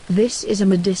This is a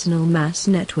Medicinal Mass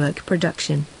Network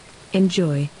production.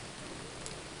 Enjoy.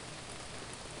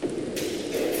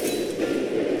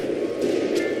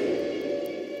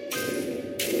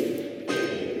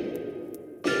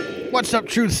 What's up,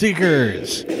 Truth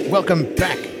Seekers? Welcome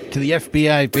back to the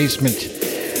FBI Basement,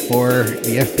 or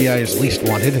the FBI's Least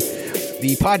Wanted,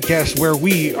 the podcast where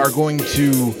we are going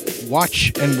to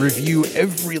watch and review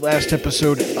every last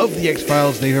episode of the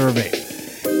X-Files they've ever made.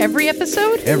 Every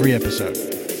episode? Every episode.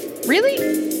 Really?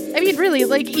 I mean, really,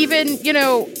 like even,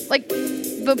 like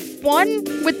the one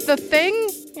with the thing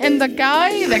and the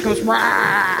guy that goes,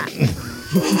 rah!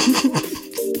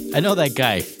 I know that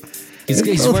guy.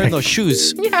 He's wearing those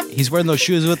shoes. Yeah. He's wearing those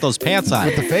shoes with those pants on.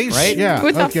 With the face? Right? Yeah.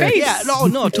 With the face. Yeah,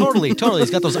 no, totally.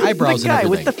 He's got those eyebrows The and guy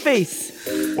everything. with the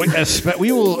face.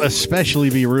 We will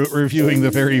especially be reviewing the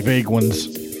very vague ones.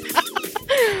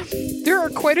 There are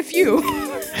quite a few.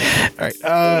 All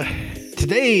right.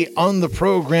 Today on the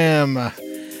program,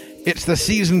 it's the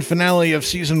season finale of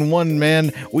season 1,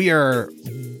 man. We are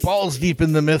balls deep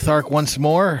in the myth arc once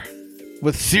more,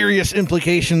 with serious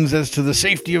implications as to the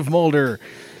safety of Mulder,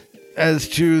 as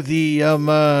to the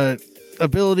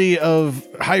ability of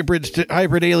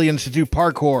hybrid aliens to do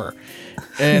parkour,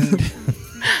 and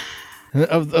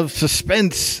of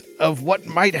suspense of what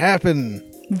might happen.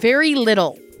 Very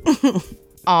little.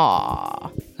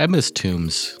 Aw. I miss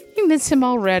Toombs. You miss him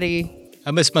already. I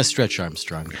miss my Stretch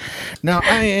Armstrong. Now,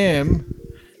 I am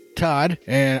Todd,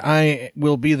 and I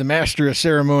will be the master of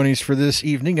ceremonies for this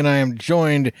evening, and I am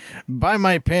joined by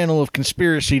my panel of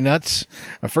conspiracy nuts.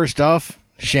 First off,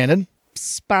 Shannon.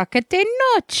 Sparca de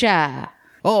noche.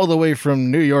 All the way from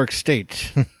New York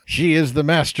State. She is the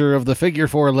master of the figure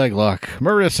 4 leg lock,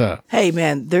 Marissa. Hey,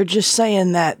 man, they're just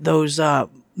saying that those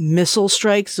missile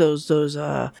strikes, those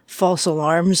false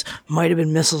alarms, might have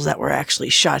been missiles that were actually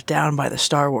shot down by the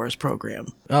Star Wars program.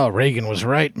 Oh, Reagan was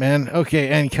right, man. Okay,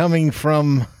 and coming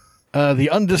from the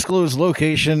undisclosed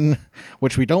location,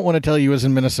 which we don't want to tell you is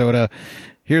in Minnesota,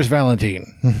 here's Valentine.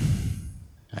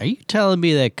 Are you telling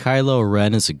me that Kylo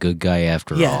Ren is a good guy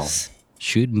after Yes. all?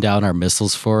 Shooting down our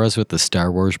missiles for us with the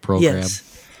Star Wars program?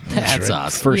 Yes. That's right.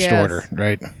 awesome. First Yes. order,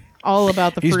 right? All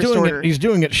about the first order. He's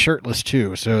doing it shirtless,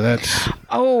 too, so that's...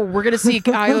 Oh, we're going to see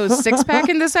Kylo's six-pack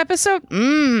in this episode?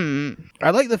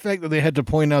 I like the fact that they had to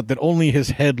point out that only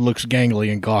his head looks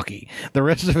gangly and gawky. The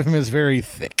rest of him is very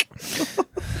thick.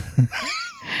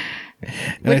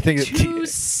 And With I think two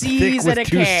C's and a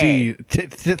K.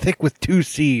 Thick with 2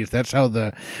 C's. That's how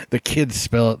the kids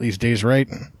spell it these days, right?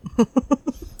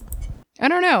 I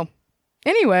don't know.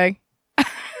 Anyway.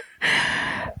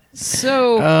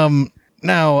 So...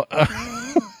 Now...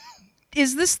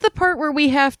 is this the part where we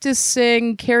have to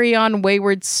sing Carry On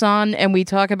Wayward Son and we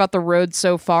talk about the road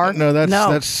so far? No,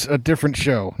 No. that's a different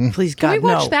show. Please, Can God, we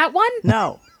watch no. that one?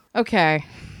 No. Okay.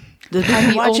 We the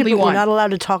can watch it, only but one. we're not allowed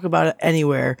to talk about it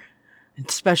anywhere,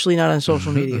 especially not on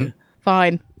social media.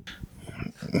 Fine.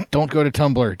 Don't go to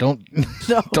Tumblr. Don't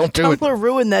No, Don't do it. Tumblr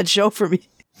ruined that show for me.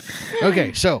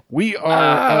 Okay, so we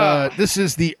are... this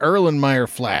is the Erlenmeyer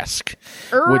Flask.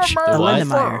 Which...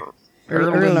 Erlenmeyer.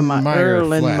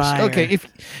 Flask. Okay, if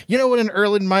you know what an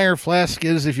Erlenmeyer Flask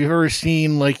is, if you've ever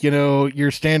seen, like,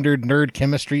 your standard nerd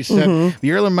chemistry set, the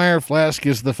Erlenmeyer Flask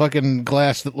is the fucking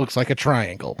glass that looks like a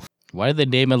triangle. Why did they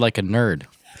name it like a nerd?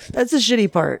 That's the shitty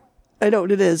part. I know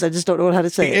what it is. I just don't know how to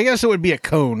say I it. guess it would be a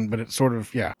cone, but it's sort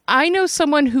of, yeah. I know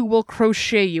someone who will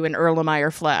crochet you an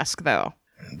Erlenmeyer flask, though.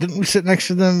 Didn't we sit next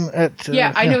to them at...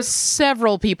 Yeah, I know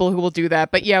several people who will do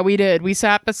that, but yeah, we did. We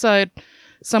sat beside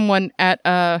someone at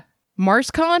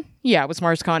MarsCon? Yeah, it was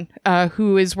MarsCon,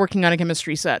 who is working on a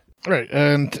chemistry set. Right,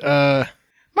 and...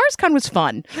 MarsCon was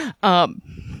fun.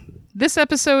 This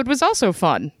episode was also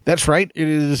fun. That's right. It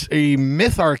is a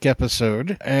myth arc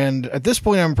episode, and at this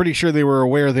point, I'm pretty sure they were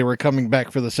aware they were coming back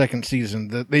for the second season.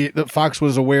 That Fox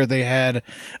was aware they had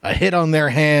a hit on their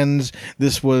hands.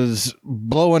 This was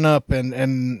blowing up,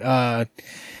 and I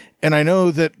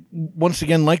know that once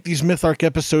again, like these myth arc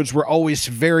episodes, were always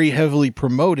very heavily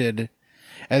promoted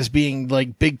as being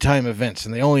like big time events,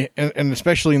 and they only and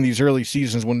especially in these early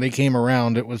seasons when they came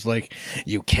around, it was like,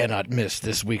 you cannot miss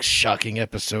this week's shocking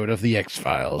episode of the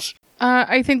X-Files.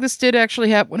 I think this did actually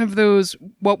have one of those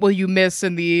what will you miss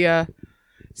in the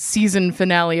season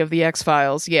finale of the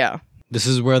X-Files. Yeah. This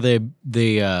is where they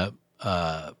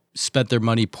spent their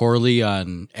money poorly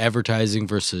on advertising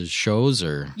versus shows,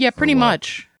 or Yeah, pretty or what?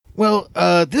 much. Well,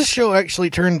 this show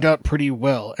actually turned out pretty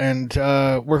well, and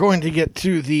we're going to get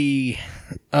to the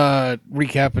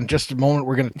recap in just a moment.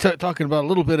 We're going to talking about a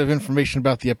little bit of information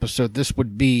about the episode. This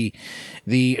would be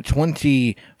the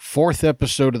 24th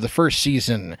episode of the first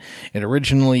season. It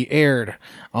originally aired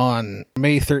on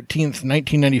May 13th,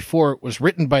 1994. It was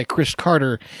written by Chris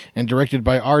Carter and directed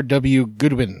by R.W.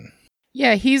 Goodwin.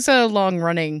 Yeah, he's a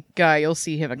long-running guy. You'll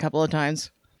see him a couple of times.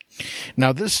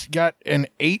 Now, this got an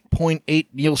 8.8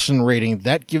 Nielsen rating.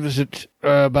 That gives it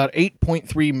about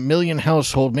 8.3 million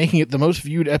household, making it the most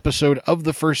viewed episode of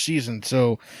the first season.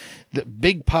 So, the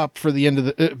big pop for the end of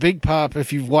the big pop.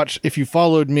 If you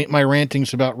followed my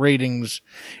rantings about ratings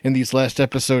in these last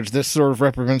episodes, this sort of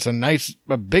represents a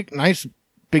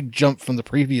big jump from the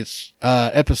previous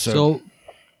episode. So,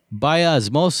 by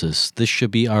osmosis, this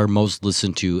should be our most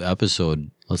listened to episode.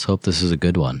 Let's hope this is a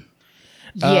good one.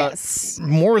 Yes.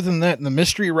 More than that, the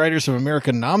Mystery Writers of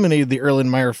America nominated the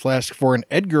Erlenmeyer Flask for an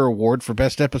Edgar Award for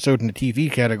Best Episode in the TV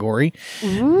category,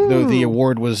 though the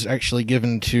award was actually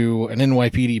given to an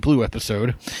NYPD Blue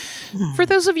episode. For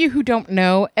those of you who don't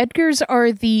know, Edgars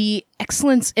are the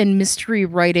excellence in mystery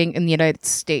writing in the United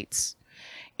States.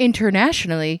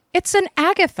 Internationally, it's an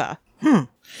Agatha.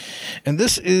 And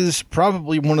this is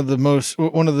probably one of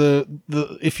the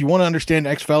if you want to understand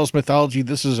X-Files mythology,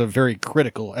 this is a very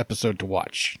critical episode to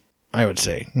watch, I would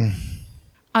say.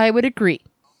 I would agree.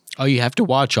 Oh, you have to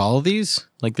watch all of these?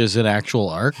 Like there's an actual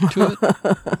arc to it?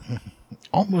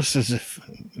 Almost as if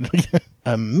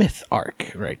a myth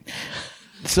arc, right?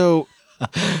 So,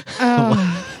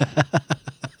 are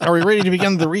we ready to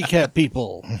begin the recap,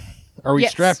 people? Are we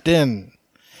strapped in?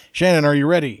 Shannon, are you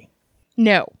ready?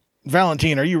 No.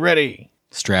 Valentine, are you ready?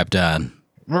 Strapped on.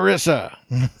 Marissa.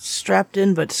 Strapped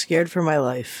in, but scared for my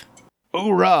life.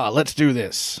 Hoorah, let's do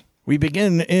this. We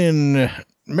begin in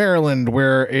Maryland,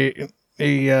 where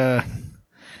a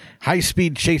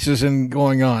high-speed chase is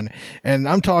going on. And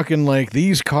I'm talking like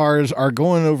these cars are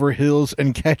going over hills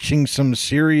and catching some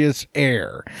serious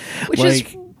air. Which is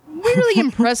really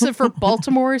impressive for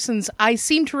Baltimore, since I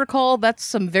seem to recall that's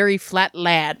some very flat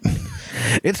land.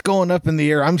 It's going up in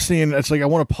the air. I'm seeing, it's like I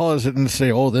want to pause it and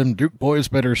say, oh, them Duke boys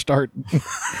better start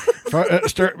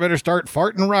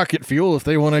farting rocket fuel if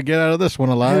they want to get out of this one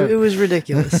alive. It was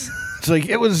ridiculous. It's like,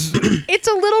 it was... It's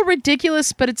a little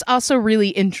ridiculous, but it's also really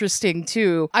interesting,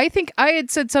 too. I think I had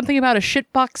said something about a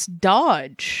shitbox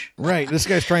Dodge. Right. This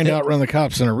guy's trying to outrun the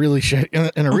cops in a really shit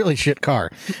car.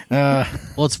 Well,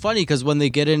 it's funny because when they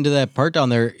get into that part down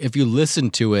there, if you listen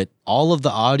to it, all of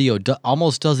the audio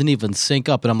almost doesn't even sync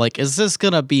up. And I'm like, is this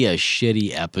going to be a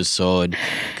shitty episode?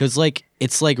 Because, like,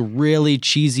 it's like really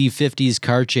cheesy 50s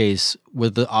car chase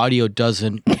where the audio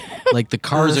doesn't, like the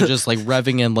cars are just like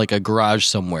revving in like a garage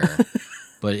somewhere.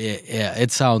 But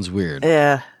it sounds weird.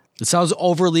 Yeah. It sounds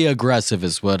overly aggressive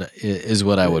is what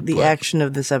I would put. The action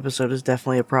of this episode is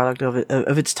definitely a product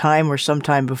of its time or some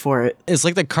time before it. It's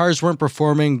like the cars weren't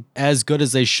performing as good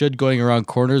as they should going around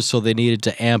corners, so they needed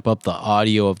to amp up the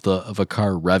audio of a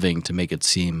car revving to make it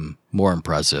seem more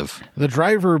impressive. The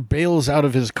driver bails out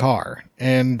of his car,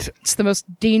 and It's the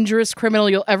most dangerous criminal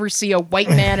you'll ever see, a white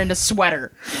man in a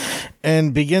sweater.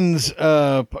 and begins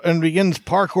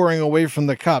parkouring away from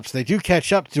the cops. They do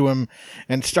catch up to him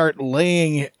and start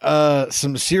laying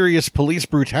some serious police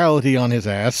brutality on his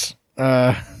ass.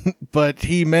 But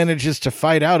he manages to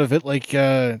fight out of it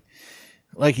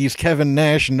like he's Kevin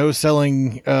Nash, no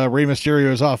selling Rey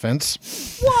Mysterio's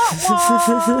offense.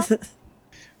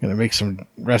 Gonna make some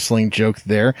wrestling joke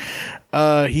there.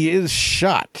 He is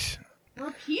shot.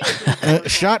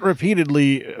 Shot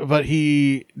repeatedly, but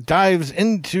he dives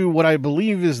into what I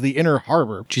believe is the inner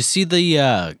harbor. Did you see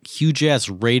the huge-ass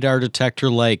radar detector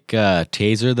like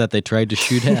taser that they tried to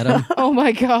shoot at him? Oh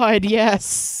my god,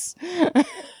 yes.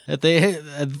 I think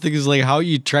it's like how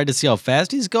you tried to see how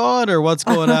fast he's going or what's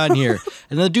going on here.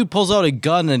 And the dude pulls out a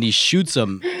gun and he shoots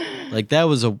him. Like that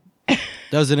was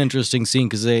an interesting scene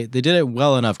because they did it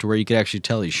well enough to where you could actually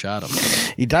tell he shot him.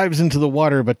 He dives into the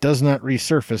water but does not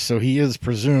resurface, so he is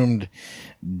presumed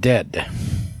dead.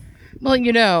 Well,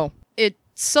 you know, it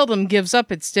seldom gives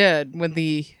up its dead when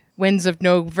the winds of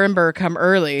November come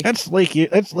early. That's Lake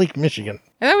Michigan.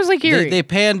 And that was like Erie. They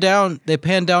pan down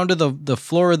to the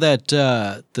floor that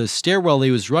the stairwell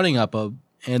he was running up of,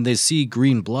 and they see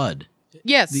green blood.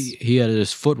 Yes. He had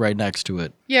his foot right next to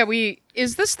it. Yeah,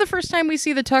 is this the first time we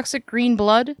see the toxic green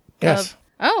blood? Yes.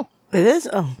 Oh. It is?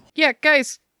 Oh. Yeah,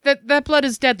 guys, that blood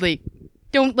is deadly.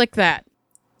 Don't lick that.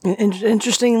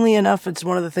 Interestingly enough, it's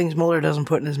one of the things Mulder doesn't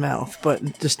put in his mouth,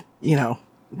 but just,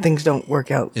 things don't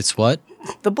work out. It's what?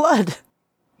 The blood.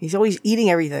 He's always eating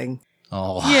everything.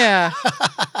 Oh. Yeah.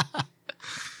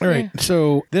 All right,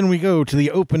 so then we go to the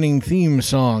opening theme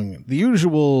song, the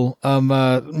usual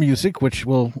music, which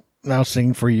we'll now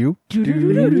sing for you. And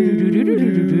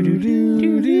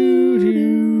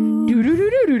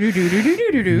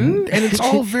it's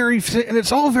all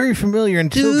very familiar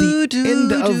until the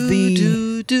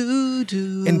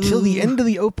end of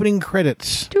the opening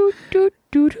credits.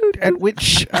 At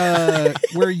which,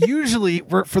 where usually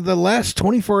for the last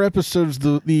 24 episodes,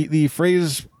 the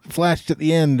phrase flashed at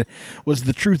the end was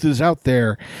 "the truth is out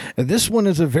there." And this one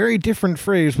is a very different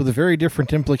phrase with a very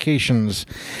different implications.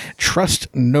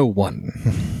 Trust no one.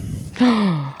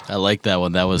 I like that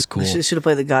one. That was cool. Should have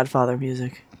played the Godfather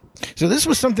music. So this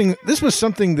was something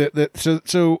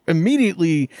that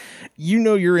immediately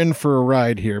you're in for a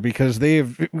ride here because they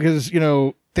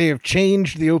have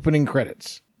changed the opening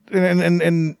credits.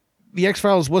 And the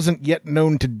X-Files wasn't yet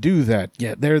known to do that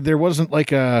yet. There wasn't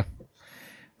like it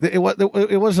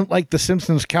wasn't like the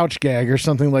Simpsons couch gag or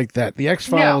something like that. The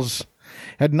X-Files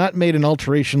had not made an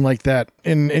alteration like that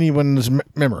in anyone's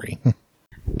memory.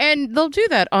 And they'll do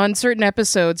that on certain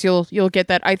episodes. You'll get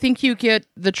that. I think you get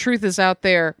 "The Truth Is Out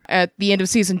There" at the end of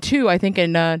season 2, I think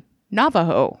in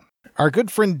Navajo. Our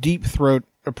good friend Deep Throat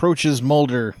approaches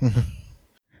Mulder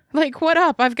Like, what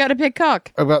up? I've got a big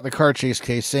cock. about the car chase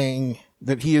case, saying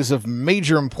that he is of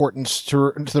major importance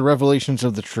to the revelations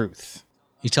of the truth.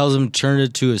 He tells him to turn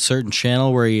it to a certain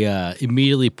channel where he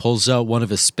immediately pulls out one of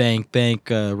his Spank Bank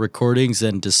recordings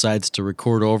and decides to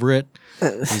record over it.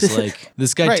 He's like,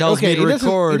 this guy tells me to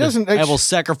record, I will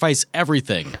sacrifice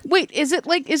everything. Wait, is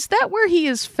that where he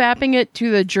is fapping it to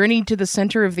the Journey to the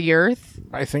Center of the Earth?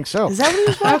 I think so. Is that what he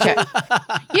was watching?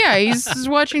 Okay. Yeah, he's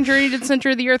watching Journey to the Center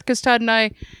of the Earth because Todd and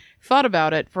I thought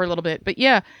about it for a little bit. But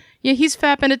yeah, he's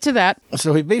fapping it to that.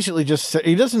 So he basically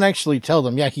he doesn't actually tell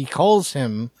them. Yeah, he calls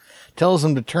him, tells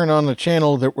him to turn on the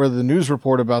channel where the news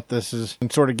report about this is,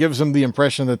 and sort of gives him the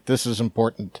impression that this is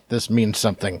important. This means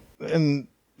something. And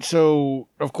so,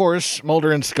 of course,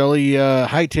 Mulder and Scully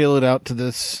hightail it out to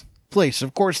this place.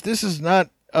 Of course, this is not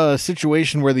a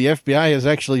situation where the FBI has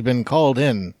actually been called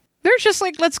in. They're just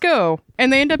like, let's go.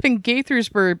 And they end up in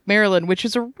Gaithersburg, Maryland, which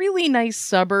is a really nice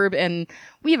suburb. And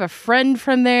we have a friend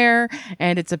from there.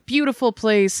 And it's a beautiful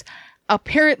place.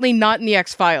 Apparently not in the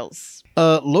X-Files.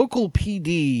 Local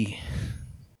PD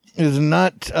is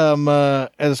not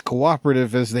as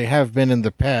cooperative as they have been in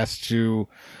the past to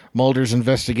Mulder's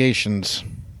investigations.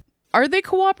 Are they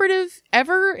cooperative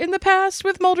ever in the past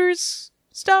with Mulder's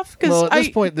stuff? Well, at this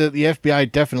point, the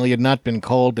FBI definitely had not been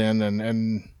called in,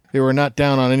 and they were not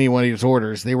down on anybody's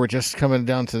orders. They were just coming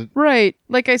down to... Right.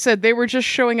 Like I said, they were just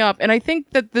showing up. And I think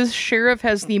that this sheriff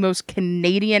has the most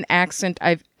Canadian accent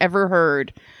I've ever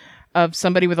heard of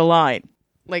somebody with a line.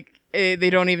 Like, they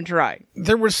don't even try.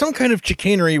 There was some kind of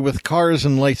chicanery with cars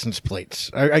and license plates.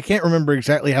 I can't remember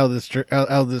exactly how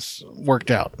this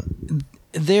worked out.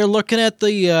 They're looking at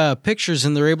the pictures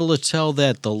and they're able to tell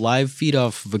that the live feed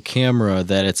off of a camera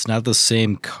that it's not the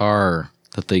same car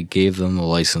that they gave them the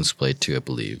license plate to, I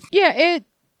believe. Yeah,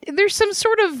 there's some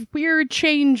sort of weird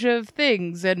change of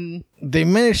things, and they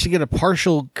managed to get a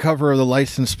partial cover of the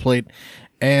license plate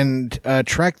and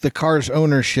track the car's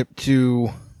ownership to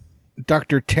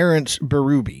Dr. Terrence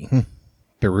Berube.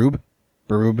 Berube?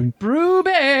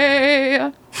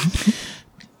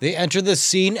 They enter the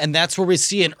scene, and that's where we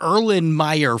see an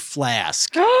Erlenmeyer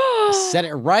Flask. I said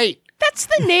it right. That's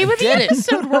the name of the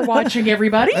episode we're watching,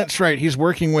 everybody. That's right. He's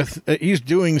working with, he's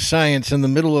doing science in the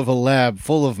middle of a lab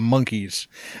full of monkeys.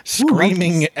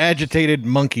 Screaming, agitated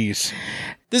monkeys.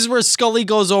 This is where Scully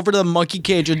goes over to the monkey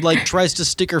cage and, like, tries to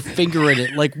stick her finger in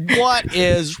it. Like, what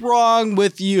is wrong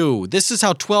with you? This is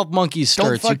how 12 Monkeys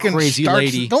starts, you crazy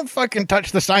lady. Don't fucking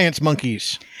touch the science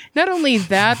monkeys. Not only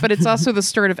that, but it's also the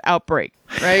start of Outbreak,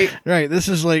 right? Right. This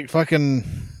is like fucking...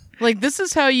 Like, this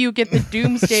is how you get the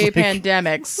doomsday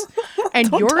pandemics,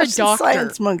 and you're a doctor.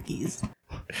 Science monkeys.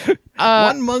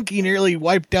 One monkey nearly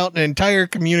wiped out an entire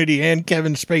community and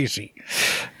Kevin Spacey.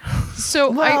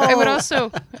 So I would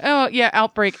also,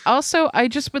 Outbreak. Also, I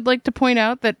just would like to point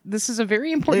out that this is a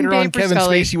very important Later day on, for Kevin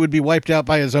Scully. Spacey would be wiped out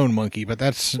by his own monkey, but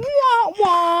that's...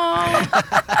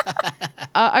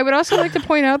 I would also like to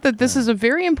point out that this is a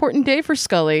very important day for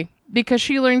Scully, because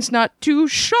she learns not to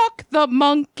shock the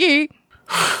monkey.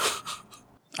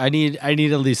 I need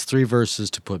at least 3 verses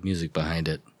to put music behind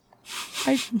it.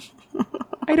 I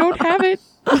don't have it.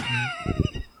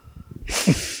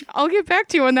 I'll get back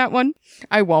to you on that one.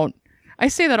 I won't. I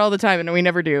say that all the time, and we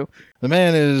never do. The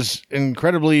man is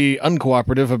incredibly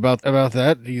uncooperative about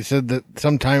that. He said that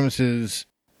sometimes his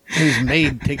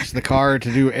maid takes the car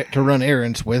to run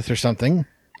errands with or something.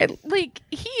 And, like,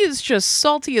 he is just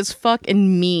salty as fuck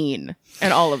and mean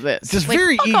in all of this. Just like,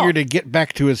 very fuck eager off. to get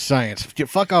back to his science.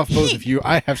 Fuck off, both of you.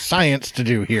 I have science to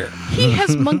do here. He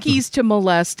has monkeys to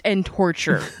molest and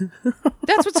torture.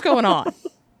 That's what's going on.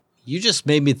 You just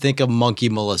made me think of monkey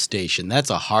molestation. That's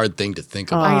a hard thing to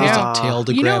think about. I know. Just a tail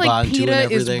to You know, grab like, onto and PETA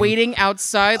everything. is waiting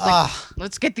outside, like,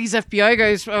 let's get these FBI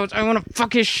guys out. I want to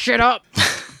fuck his shit up.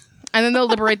 And then they'll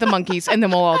liberate the monkeys, and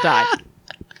then we'll all die.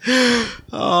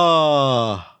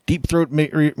 Oh. Deep Throat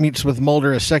meets with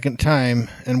Mulder a second time,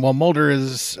 and while Mulder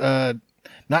is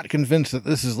not convinced that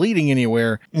this is leading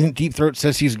anywhere, Deep Throat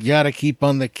says he's got to keep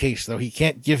on the case, though he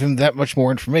can't give him that much more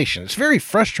information. It's very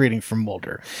frustrating for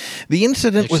Mulder. The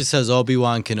incident Actually with says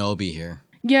Obi-Wan Kenobi here.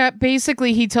 Yeah,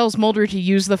 basically, he tells Mulder to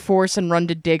use the Force and run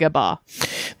to Dagobah.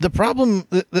 the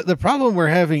problem we're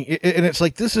having, and it's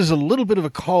like this is a little bit of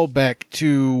a callback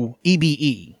to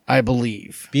EBE, I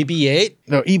believe. BB-8?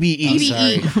 No,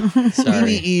 EBE.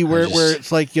 Sorry. EBE, where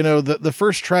it's like, you know, the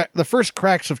first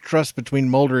cracks of trust between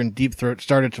Mulder and Deep Throat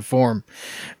started to form,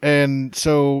 and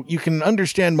so you can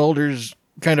understand Mulder's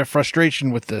kind of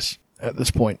frustration with this at this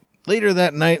point. Later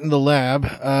that night in the lab,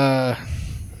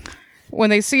 When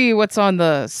they see what's on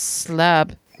the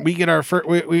slab. we get our first.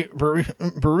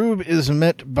 Barub is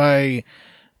met by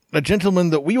a gentleman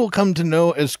that we will come to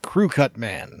know as Crew Cut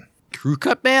Man. Crew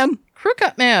Cut Man? Crew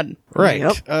Cut Man. Right.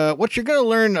 Yep. What you're going to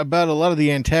learn about a lot of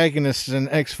the antagonists in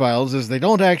X-Files is they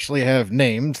don't actually have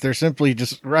names. They're simply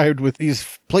described with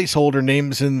these placeholder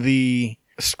names in the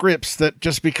scripts that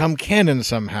just become canon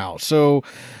somehow. So,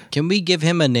 Can we give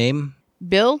him a name?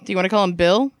 Bill? Do you want to call him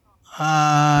Bill?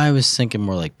 I was thinking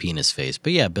more like Penis Face,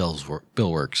 but yeah, Bill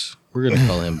works. We're going to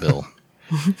call him Bill.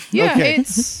 Yeah, Okay.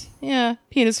 it's... Yeah,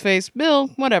 penis face. Bill,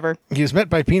 whatever. he's met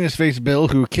by Penis Face Bill,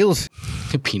 who kills...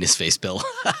 Penis Face Bill.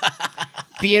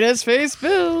 Penis face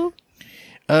Bill.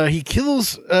 He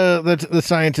kills the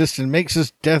scientist and makes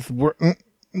his death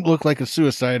look like a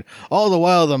suicide. All the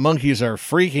while, the monkeys are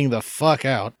freaking the fuck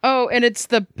out. Oh, and it's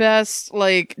the best,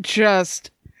 like,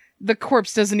 just... The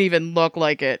corpse doesn't even look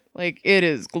like it. Like, it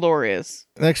is glorious.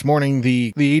 Next morning,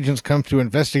 the agents come to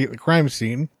investigate the crime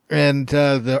scene, and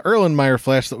the Erlenmeyer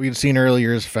Flask that we had seen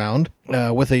earlier is found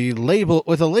with a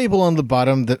label on the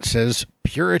bottom that says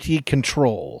 "Purity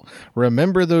Control."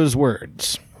 Remember those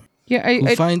words. Yeah,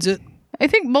 Who finds it? I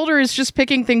think Mulder is just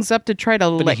picking things up to try to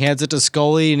But lick. he hands it to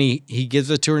Skully and he gives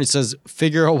it to her and he says,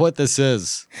 figure out what this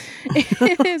is.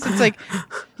 It is. It's like,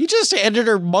 He just handed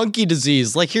her monkey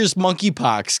disease. Like, here's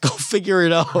monkeypox. Go figure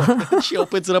it out. She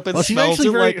opens it up and Well, she's smells actually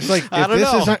it. very. Like, It's like I don't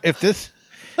know. if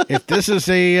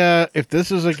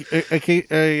this is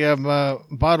a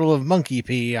bottle of monkey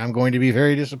pee, I'm going to be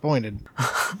very disappointed.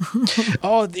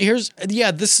 Oh,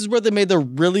 this is where they made the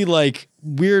really like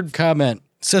weird comment.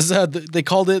 Says they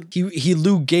called it he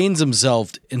Lou Gaines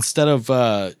himself instead of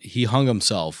he hung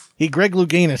himself. He Greg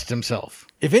Louganis himself.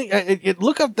 If any,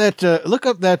 look up that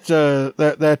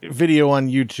video on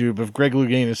YouTube of Greg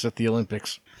Louganis at the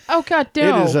Olympics. oh, God,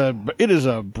 no. It is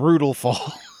a brutal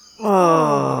fall.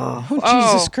 Oh,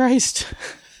 Jesus Christ.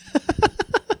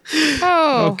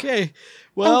 Oh. Okay.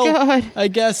 Well, God. I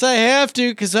guess I have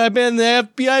to because I'm in the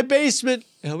FBI basement.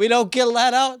 And we don't get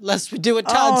let out unless we do what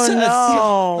Todd Oh,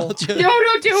 says. no. No,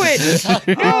 don't do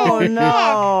it. Oh,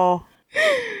 no.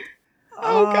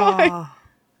 Oh, God.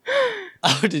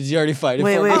 Oh, did you already find it?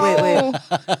 Wait, for wait, me? wait.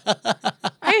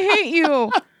 I hate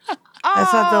you.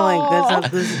 That's not the link. That's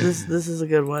not this is a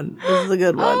good one. This is a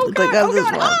good one. Oh, Click God. on Oh, this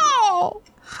God. one. Oh.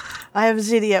 I haven't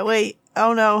seen it yet. Wait.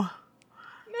 Oh no.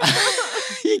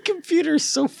 Your computer's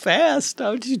so fast.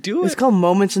 How'd you do It's it? called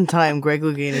Moments in Time, Greg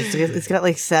Louganis. It's got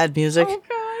like sad music. Oh,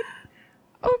 God.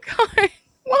 Oh, God.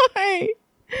 Why?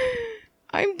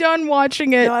 I'm done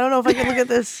watching it. No, I don't know if I can look at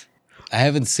this. I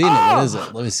haven't seen it. What is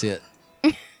it? Let me see it.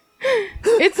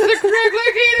 It's the Greg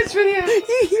Louganis video.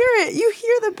 You hear it. You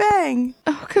hear the bang.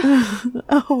 Oh, God.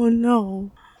 Oh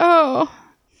no. Oh.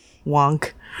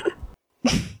 Wonk.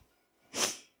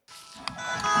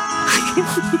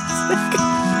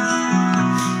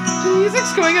 The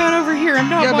music's going on over here. I'm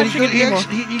not watching it anymore.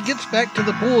 He gets back to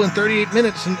the pool in 38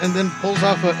 minutes and then pulls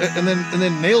off and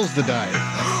then nails the dive.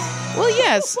 Well,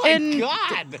 yes. and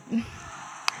God.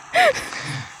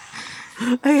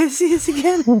 I gotta see this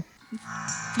again.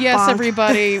 yes, Bonk.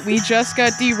 everybody, we just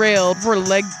got derailed for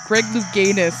Greg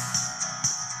Louganis.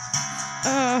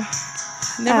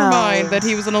 Never Oh. mind that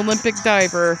he was an Olympic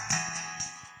diver.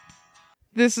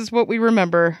 This is what we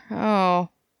remember. Oh.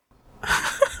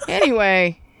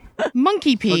 Anyway,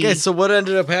 monkey pee. Okay, so what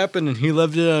ended up happening? He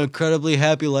lived an incredibly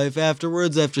happy life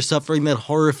afterwards after suffering that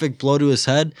horrific blow to his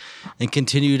head and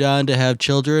continued on to have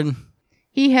children.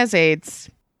 He has AIDS.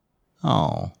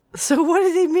 Oh. So what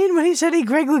did he mean when he said he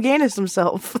Greg Louganis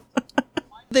himself?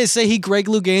 They say he Greg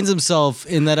Lougains himself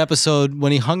in that episode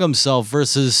when he hung himself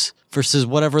versus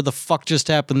whatever the fuck just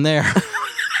happened there.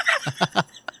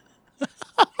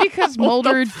 Because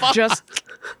Mulder just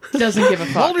doesn't give a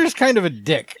fuck. Mulder's kind of a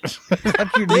dick.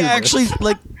 They actually,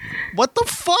 like, what the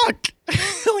fuck?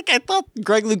 Like, I thought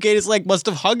Greg Louganis, like, must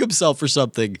have hung himself or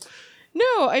something.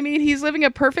 No, I mean, he's living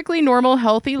a perfectly normal,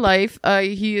 healthy life.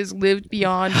 He has lived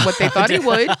beyond what they thought he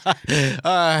would with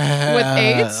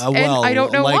AIDS, and I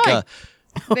don't know like why.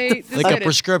 They Like a decided-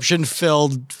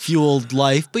 prescription-filled, fueled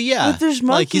life, but yeah, But there's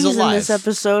like monkeys he's alive. in this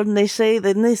episode, and they say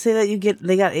that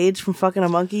they got AIDS from fucking a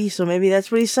monkey. So maybe that's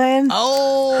what he's saying.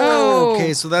 Oh.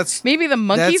 okay, so that's Maybe the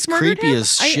monkeys That's murdered creepy him?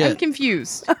 as I'm shit.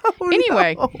 confused. Oh,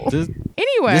 Anyway. no.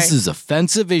 Anyway. This is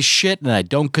offensive as shit, and I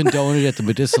don't condone it at the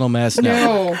Medicinal Mass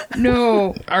Network.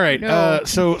 No. All right, No.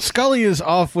 so Skully is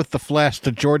off with the Flask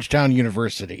to Georgetown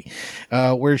University,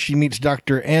 where she meets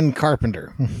Dr. Ann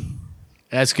Carpenter.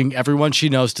 Asking everyone she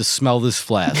knows to smell this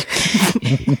flask.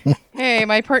 Hey,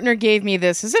 my partner gave me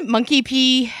this. Is it monkey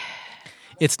pee?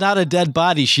 It's not a dead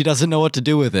body. She doesn't know what to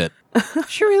do with it.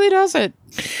 She really doesn't.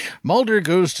 Mulder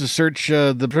goes to search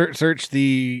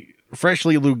the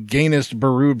freshly Louganis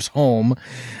Barub's home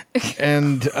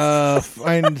and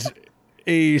finds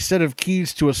a set of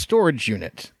keys to a storage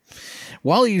unit.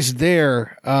 While he's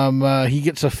there, he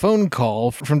gets a phone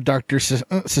call from Dr.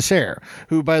 Cesare,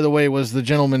 who, by the way, was the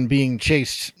gentleman being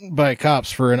chased by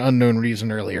cops for an unknown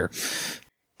reason earlier.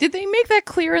 Did they make that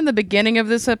clear in the beginning of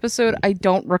this episode? I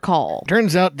don't recall.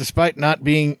 Turns out, despite not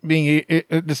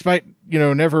despite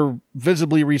never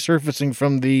visibly resurfacing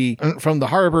from the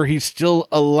harbor, he's still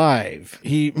alive.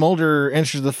 Mulder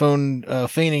answers the phone,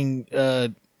 feigning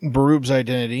Barub's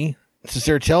identity.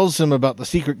 Cesare tells him about the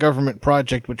secret government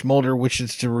project which Mulder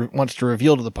wants to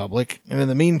reveal to the public. And in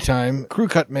the meantime, Crew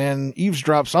Cut Man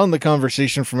eavesdrops on the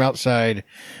conversation from outside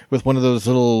with one of those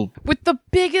little... With the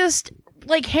biggest,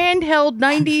 like, handheld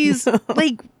 90s,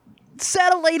 like,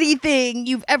 satellite-y thing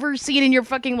you've ever seen in your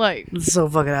fucking life. It's so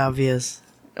fucking obvious.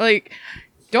 Like,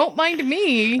 don't mind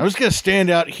me. I was going to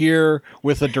stand out here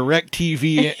with a direct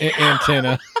TV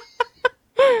antenna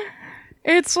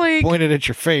It's like... pointed at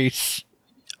your face.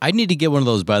 I need to get one of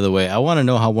those, by the way. I want to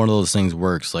know how one of those things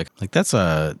works. Like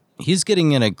he's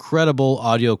getting an incredible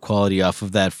audio quality off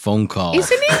of that phone call.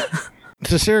 Isn't he?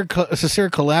 Cesare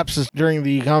collapses during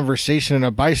the conversation and a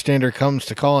bystander comes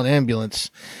to call an ambulance,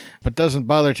 but doesn't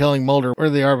bother telling Mulder where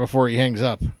they are before he hangs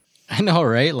up. I know,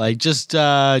 right? Like, just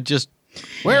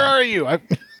Where are you?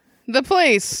 The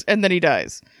place. And then he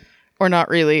dies. Or not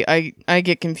really. I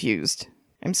get confused.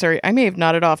 I'm sorry. I may have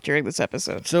nodded off during this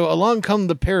episode. So along come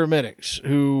the paramedics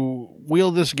who wheel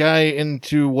this guy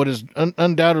into what is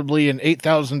undoubtedly an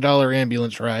 $8,000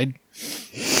 ambulance ride.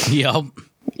 Yep.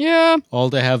 Yeah.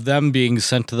 All to have them being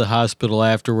sent to the hospital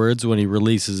afterwards when he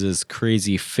releases his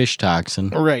crazy fish toxin.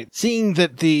 Right. Seeing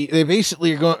that they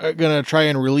basically are going to try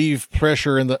and relieve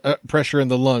pressure in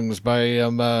the lungs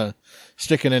by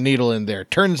sticking a needle in there.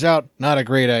 Turns out not a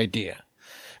great idea.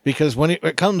 Because when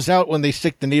it comes out when they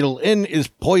stick the needle in is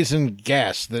poison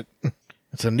gas.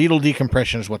 It's a needle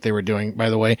decompression is what they were doing,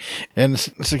 by the way. And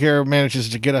Sakara manages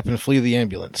to get up and flee the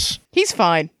ambulance. He's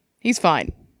fine.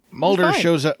 Mulder fine.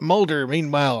 shows up. Mulder,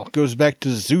 meanwhile, goes back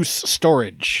to Zeus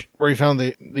storage, where he found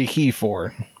the key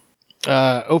for.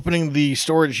 Opening the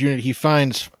storage unit, he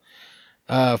finds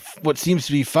what seems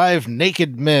to be 5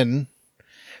 naked men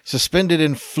suspended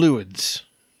in fluids.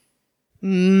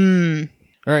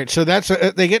 All right, so that's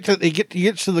he gets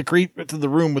to the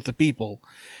room with the people,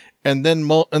 and then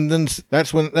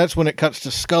that's when it cuts to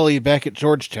Skully back at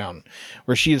Georgetown,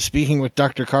 where she is speaking with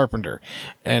Dr. Carpenter,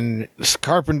 and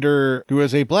Carpenter, who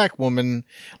is a black woman,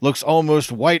 looks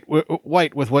almost white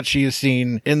with what she has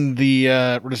seen in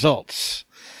the results.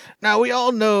 Now we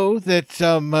all know that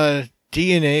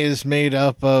DNA is made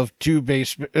up of how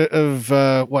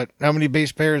many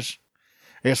base pairs?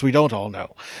 I guess we don't all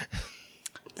know.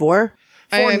 4?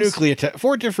 4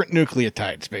 different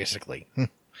nucleotides, basically.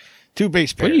 2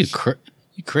 base What are pairs.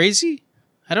 you crazy?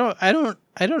 I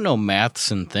don't know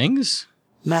maths and things.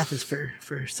 Math is for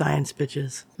science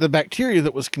bitches. The bacteria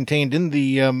that was contained in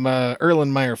the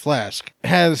Erlenmeyer Flask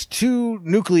has 2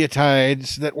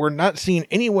 nucleotides that were not seen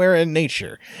anywhere in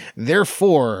nature.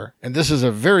 Therefore, and this is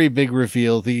a very big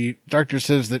reveal, the doctor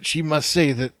says that she must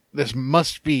say that this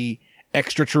must be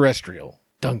extraterrestrial.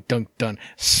 Dun, dun, dun.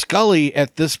 Skully,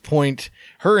 at this point,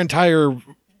 her entire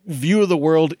view of the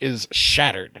world is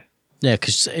shattered. Yeah,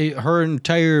 because her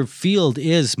entire field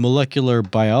is molecular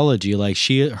biology. Like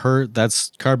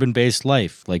that's carbon-based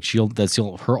life. Like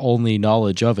her only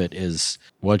knowledge of it is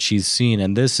what she's seen.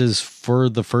 And this is for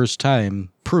the first time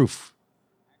proof.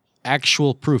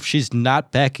 Actual proof. She's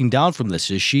not backing down from this,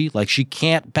 is she? Like, she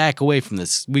can't back away from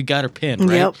this. We got her pinned,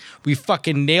 right? Yep. We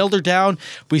fucking nailed her down.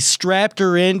 We strapped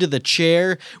her into the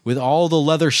chair with all the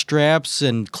leather straps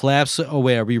and clasps. Oh,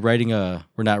 wait, are we writing a...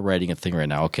 We're not writing a thing right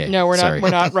now. Okay. No, we're Sorry. not.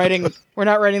 We're not writing. We're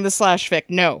not writing the slash fic.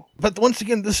 No. But once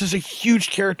again, this is a huge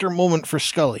character moment for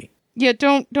Skully. Yeah.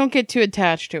 Don't get too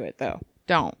attached to it, though.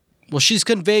 Don't. Well, she's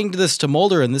conveying this to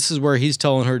Mulder, and this is where he's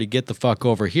telling her to get the fuck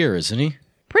over here, isn't he?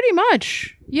 Pretty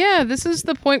much. Yeah, this is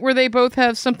the point where they both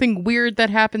have something weird that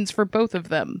happens for both of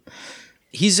them.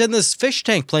 He's in this fish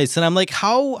tank place, and I'm like,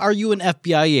 how are you an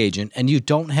FBI agent and you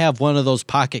don't have one of those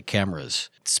pocket cameras?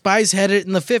 Spies had it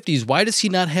in the 50s. Why does he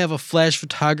not have a flash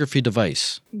photography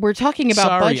device? We're talking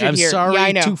about budget I'm here. sorry, Yeah,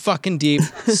 I know. too fucking deep.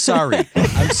 Sorry.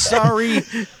 I'm sorry.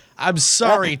 I'm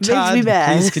sorry, That makes Todd. me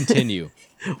mad. Please continue.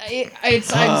 I'm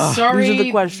sorry These are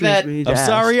the questions that we need to I'm ask.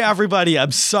 sorry, everybody.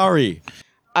 I'm sorry.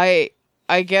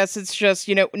 I guess it's just,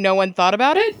 no one thought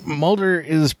about it. Mulder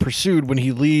is pursued when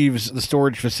he leaves the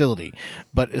storage facility,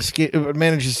 but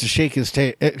manages to shake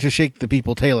the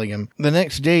people tailing him. The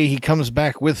next day, he comes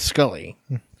back with Skully,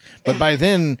 but by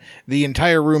then, the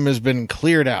entire room has been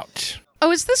cleared out.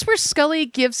 Oh, is this where Skully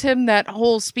gives him that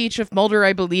whole speech of Mulder,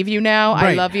 I believe you now,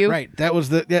 I love you? Right. That was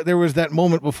there was that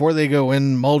moment before they go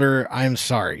in. Mulder, I'm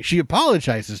sorry. She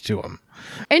apologizes to him.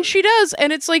 And she does,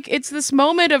 and it's like, it's this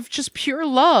moment of just pure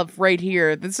love right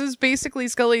here. This is basically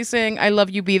Skully saying, I love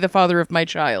you, be the father of my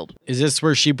child. Is this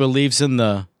where she believes in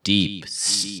the deep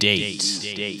state?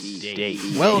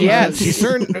 Well, Yes.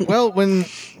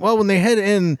 when they head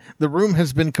in, the room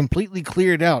has been completely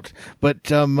cleared out, but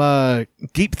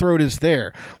Deep Throat is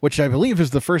there, which I believe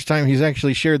is the first time he's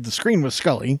actually shared the screen with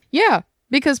Skully. Yeah,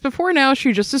 because before now,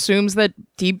 she just assumes that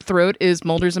Deep Throat is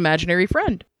Mulder's imaginary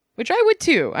friend, which I would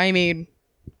too. I mean,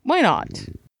 why not?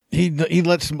 He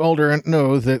lets Mulder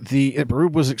know that the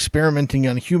Barub was experimenting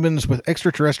on humans with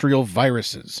extraterrestrial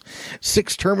viruses.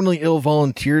 6 terminally ill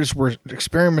volunteers were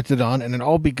experimented on and had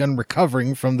all begun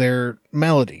recovering from their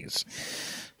maladies.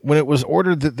 When it was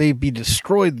ordered that they be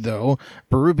destroyed, though,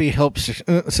 Barubi helped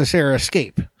Cesare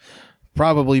escape.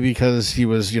 Probably because he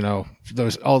was,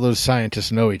 all those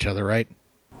scientists know each other, right?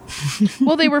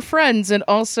 Well, they were friends, and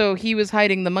also he was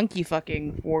hiding the monkey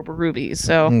fucking for Barubi,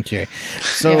 so... Okay.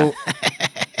 So...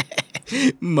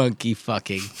 Monkey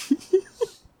fucking.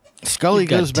 Skully You've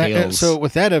got goes back. tails. So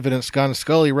with that evidence gone,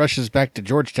 Skully rushes back to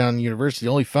Georgetown University,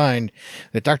 only find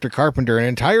that Dr. Carpenter and an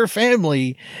entire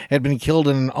family had been killed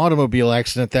in an automobile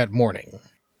accident that morning.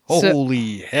 So-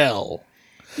 Holy hell.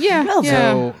 Yeah, Well,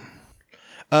 yeah.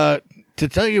 So, to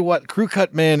tell you what, Crew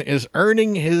Cut Man is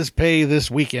earning his pay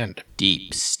this weekend.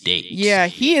 Deep state. Yeah,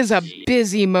 he is a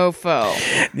busy mofo.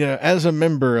 As a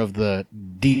member of the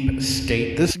deep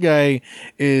state, this guy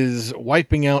is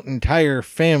wiping out entire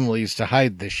families to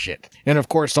hide this shit. And of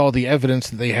course, all the evidence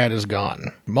that they had is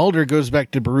gone. Mulder goes back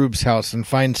to Barub's house and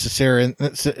finds Cesare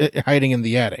hiding in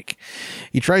the attic.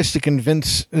 He tries to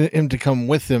convince him to come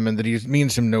with him and that he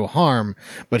means him no harm,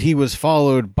 but he was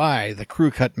followed by the Crew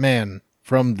Cut Man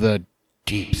from the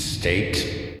deep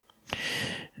state,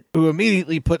 who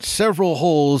immediately put several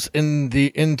holes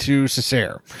into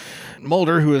Cesare.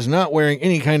 Mulder, who is not wearing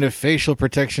any kind of facial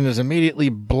protection, is immediately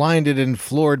blinded and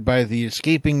floored by the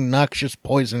escaping noxious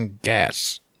poison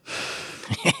gas,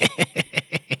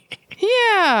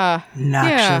 Yeah.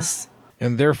 Noxious.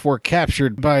 and therefore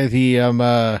captured by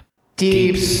the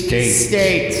Deep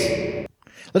state.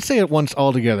 Let's say it once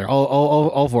all together,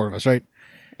 all 4 of us, right?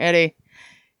 Eddie.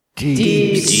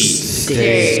 Deep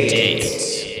state.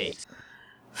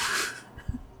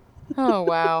 Oh,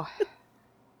 wow.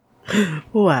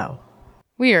 Wow.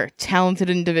 We are talented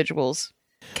individuals.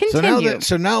 So Continue.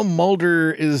 now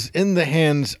Mulder is in the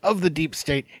hands of the deep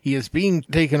state. He is being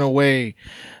taken away,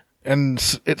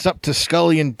 and it's up to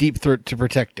Skully and Deep Throat to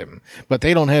protect him. But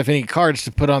they don't have any cards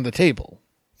to put on the table.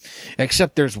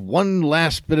 Except there's one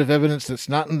last bit of evidence that's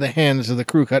not in the hands of the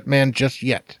Crew Cut Man just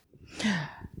yet.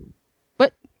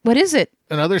 What is it?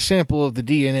 Another sample of the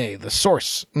DNA, the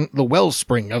source, the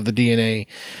wellspring of the DNA,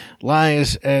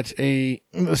 lies at the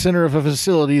center of a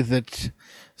facility that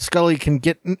Skully can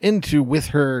get into with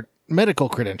her medical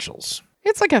credentials.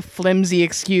 It's like a flimsy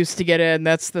excuse to get in.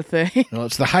 That's the thing. No,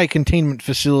 it's the high containment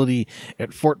facility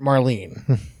at Fort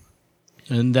Marlene.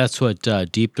 And that's what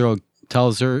Deep Throat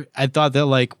tells her. I thought that,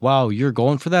 like, wow, you're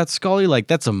going for that, Skully? Like,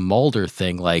 that's a Mulder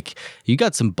thing. Like, you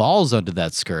got some balls under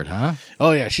that skirt, huh?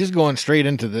 Oh yeah, she's going straight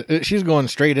into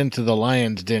the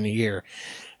lion's den here.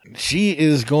 She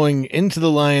is going into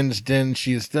the lion's den.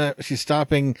 She's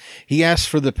stopping. He asks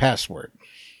for the password,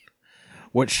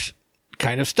 which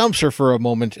kind of stumps her for a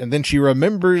moment, and then she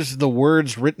remembers the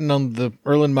words written on the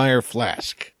Erlenmeyer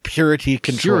Flask. Purity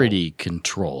control. Purity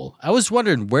control. I was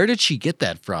wondering, where did she get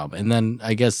that from? And then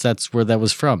I guess that's where that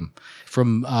was from.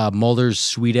 From Mulder's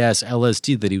sweet-ass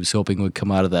LSD that he was hoping would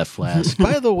come out of that flask.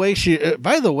 By the way,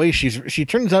 she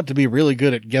turns out to be really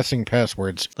good at guessing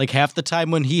passwords. Like half the time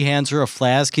when he hands her a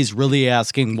flask, he's really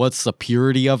asking, what's the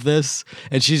purity of this?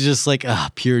 And she's just like,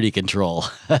 purity control.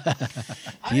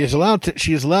 She is allowed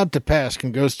to pass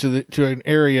and goes to an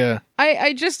area.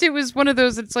 It was one of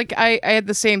those, it's like, I had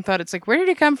the same thought. It's like, where did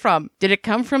it come from? Did it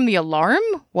come from the alarm?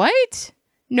 What?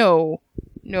 No,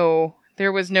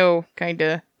 there was no kind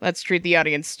of, let's treat the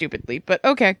audience stupidly, but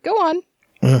okay, go on.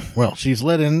 Well, she's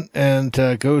let in and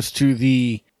goes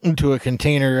into a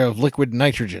container of liquid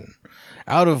nitrogen,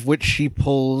 out of which she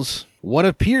pulls what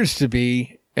appears to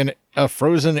be a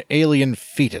frozen alien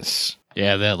fetus.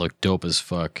 Yeah, that looked dope as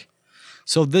fuck.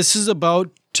 So this is about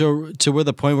to where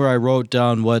the point where I wrote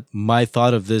down what my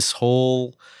thought of this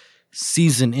whole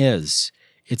season is.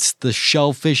 It's the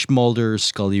Shellfish Mulder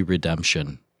Skully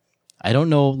Redemption. I don't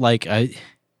know,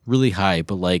 really high,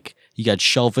 but you got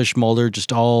Shellfish Mulder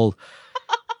just all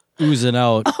oozing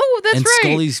out. Oh, that's and right.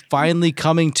 Scully's finally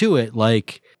coming to it.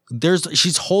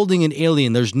 She's holding an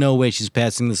alien. There's no way she's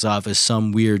passing this off as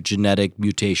some weird genetic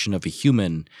mutation of a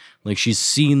human. She's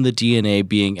seen the DNA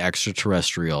being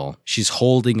extraterrestrial. She's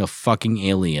holding a fucking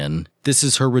alien. This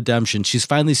is her redemption. She's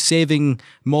finally saving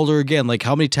Mulder again.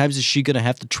 How many times is she going to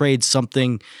have to trade some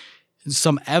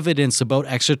evidence about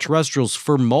extraterrestrials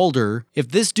for Mulder? If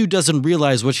this dude doesn't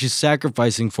realize what she's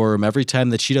sacrificing for him every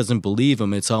time that she doesn't believe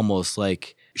him, it's almost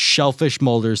like Shellfish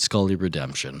Mulder Skully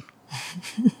Redemption.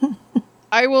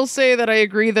 I will say that I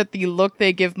agree that the look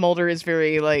they give Mulder is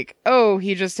very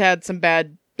he just had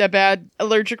a bad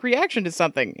allergic reaction to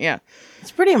something. Yeah.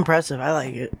 It's pretty impressive. I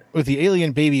like it. With the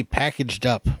alien baby packaged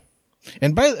up.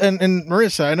 And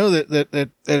Marissa, I know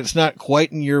that it's not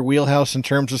quite in your wheelhouse in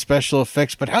terms of special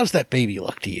effects, but how's that baby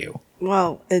look to you?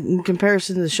 Well, in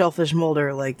comparison to the Shellfish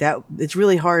Mulder, that it's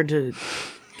really hard to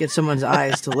get someone's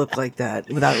eyes to look like that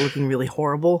without looking really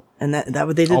horrible. And that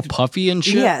what they did, all puffy and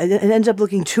shit. Yeah, it ends up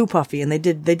looking too puffy, and they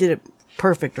did it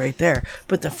perfect right there.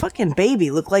 But the fucking baby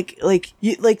looked like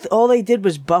all they did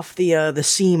was buff the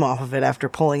seam off of it after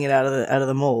pulling it out of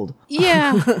the mold.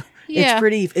 Yeah, yeah.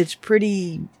 It's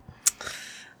pretty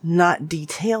not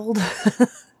detailed.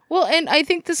 Well, and I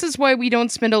think this is why we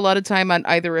don't spend a lot of time on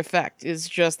either effect. Is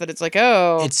just that it's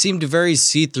it seemed very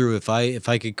see-through, if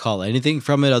I could call anything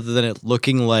from it other than it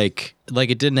looking like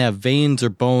it didn't have veins or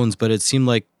bones, but it seemed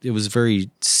like it was very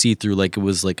see-through, like it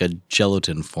was like a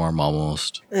gelatin form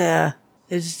almost. Yeah.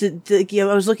 I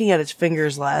was looking at its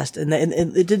fingers last, and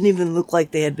it didn't even look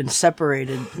like they had been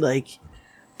separated,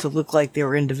 to look like they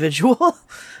were individual.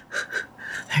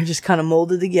 They're just kind of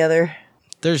molded together.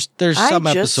 There's some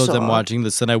episodes I'm watching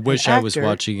this, and I wish I was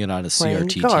watching it on a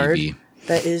CRT TV.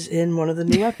 That is in one of the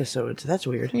new episodes. That's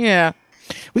weird. Yeah.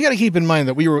 We got to keep in mind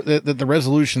that that the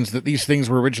resolutions that these things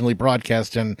were originally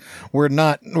broadcast in were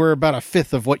about a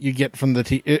fifth of what you get from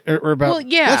the or about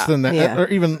less than that, or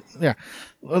even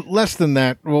less than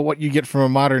that. Well, what you get from a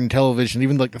modern television,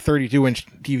 even like the 32-inch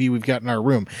TV we've got in our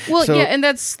room. Well, and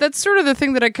that's sort of the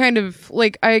thing that I kind of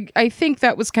I think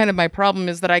that was kind of my problem,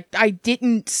 is that I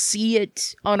didn't see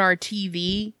it on our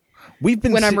TV.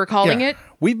 I'm recalling it.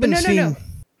 We've been seeing. No.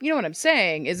 You know what I'm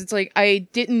saying is it's I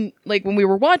didn't when we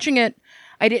were watching it,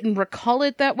 I didn't recall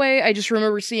it that way. I just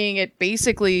remember seeing it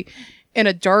basically in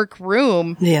a dark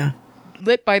room. Yeah.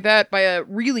 Lit by a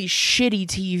really shitty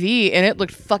TV, and it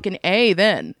looked fucking A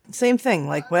then. Same thing.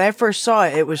 When I first saw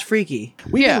it, it was freaky.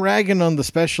 We've been ragging on the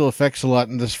special effects a lot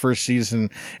in this first season,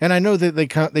 and I know that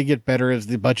they get better as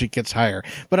the budget gets higher.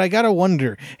 But I gotta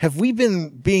wonder, have we been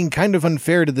being kind of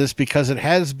unfair to this because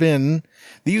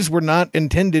these were not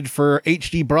intended for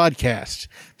HD broadcast,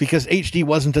 because HD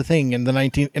wasn't a thing in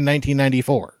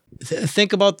 1994.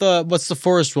 Think about what's the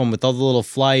forest one with all the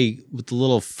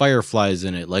little fireflies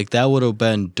in it? That would have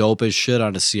been dope as shit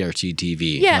on a CRT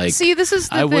TV. Yeah, see, this is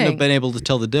the thing. I wouldn't have been able to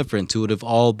tell the difference. It would have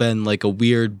all been a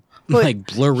weird,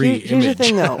 blurry image. Here's the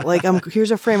thing, though. Here's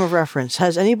a frame of reference.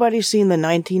 Has anybody seen the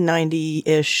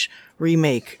 1990-ish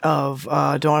remake of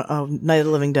Night of the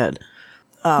Living Dead?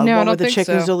 No, one I don't where the think chick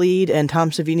is the lead and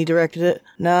Tom Savini directed it?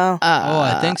 No?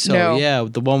 I think so. No. Yeah,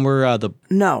 the one where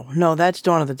No, that's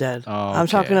Dawn of the Dead. Oh, okay. I'm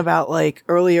talking about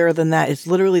earlier than that. It's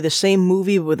literally the same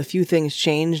movie with a few things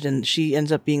changed, and she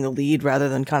ends up being the lead rather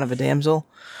than kind of a damsel.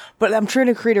 But I'm trying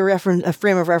to create a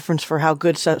frame of reference for how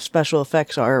good special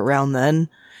effects are around then.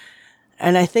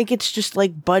 And I think it's just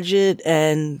budget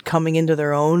and coming into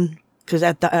their own. Because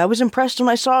I was impressed when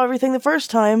I saw everything the first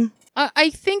time.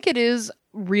 I think it is.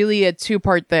 really a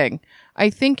two-part thing. I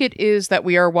think it is that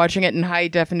we are watching it in high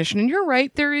definition, and you're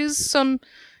right, there is some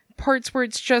parts where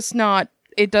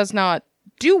it does not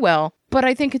do well, but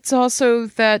I think it's also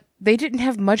that they didn't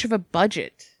have much of a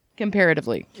budget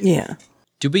comparatively. Yeah.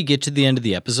 Did we get to the end of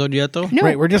the episode yet, though? No.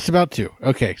 Right, we're just about to.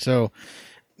 Okay, so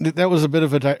that was a bit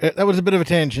of a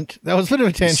tangent.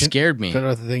 Scared me.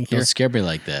 Don't think here. Don't scare me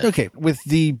like that. Okay, with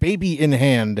the baby in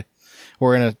hand,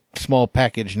 or in a small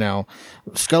package now,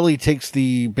 Skully takes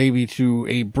the baby to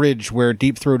a bridge where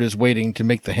Deep Throat is waiting to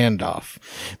make the handoff.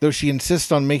 Though she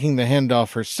insists on making the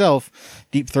handoff herself,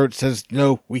 Deep Throat says,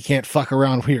 "No, we can't fuck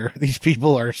around here. These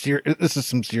people are this is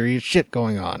some serious shit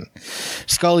going on."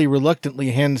 Skully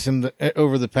reluctantly hands him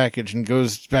over the package and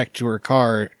goes back to her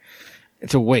car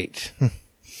to wait.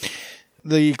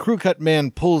 The crew cut man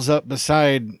pulls up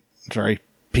beside,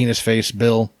 Penis Face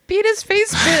Bill. Penis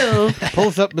face Bill.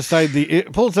 pulls up beside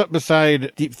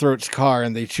Deep Throat's car,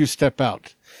 and they two step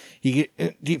out.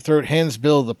 Deep Throat hands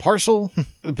Bill the parcel.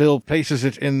 Bill places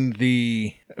it in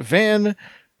the van.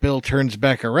 Bill turns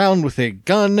back around with a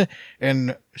gun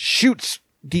and shoots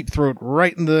Deep Throat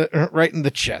right in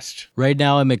the chest. Right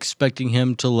now, I'm expecting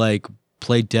him to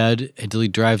play dead until he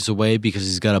drives away because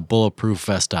he's got a bulletproof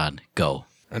vest on. Go.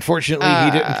 Unfortunately,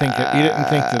 he didn't think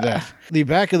of that. The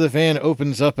back of the van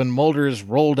opens up and Mulder is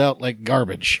rolled out like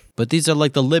garbage. But these are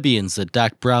like the Libyans that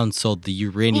Doc Brown sold the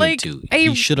uranium to.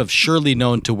 He should have surely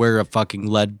known to wear a fucking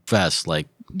lead vest.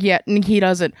 Yeah, and he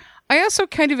doesn't. I also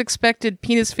kind of expected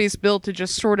Penis Face Bill to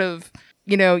just sort of,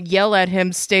 yell at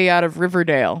him, "Stay out of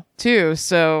Riverdale," too,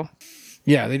 so...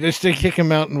 Yeah, they kick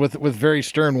him out with very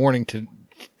stern warning to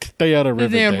stay out of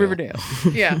Riverdale. Riverdale.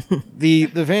 Yeah. The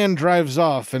van drives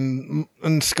off, and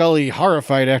Skully,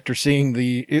 horrified after seeing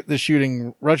the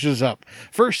shooting, rushes up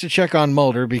first to check on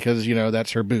Mulder because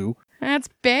that's her boo. That's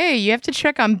Bay. You have to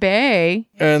check on Bay.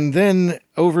 And then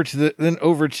over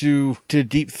to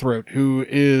Deep Throat, who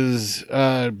is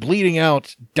bleeding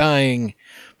out, dying,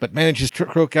 but manages to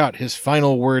croak out his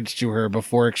final words to her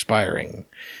before expiring.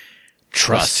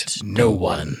 Trust no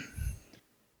one.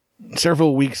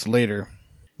 Several weeks later,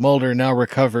 Mulder, now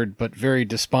recovered but very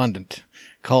despondent,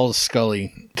 calls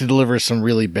Skully to deliver some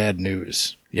really bad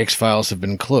news. The X-Files have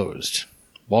been closed.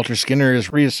 Walter Skinner is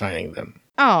reassigning them.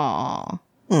 Aww.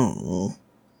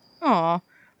 Aww.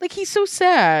 He's so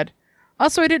sad.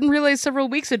 Also, I didn't realize several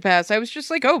weeks had passed. I was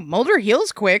just like, oh, Mulder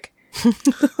heals quick.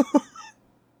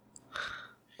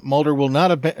 Mulder will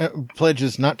not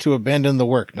pledges not to abandon the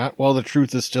work, not while the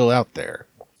truth is still out there.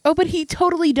 Oh, but he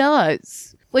totally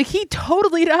does. He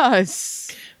totally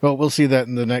does. Well, we'll see that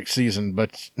in the next season,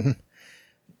 but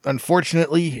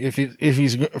unfortunately, if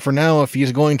he's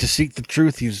going to seek the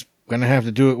truth, he's going to have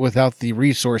to do it without the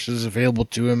resources available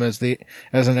to him as an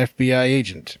FBI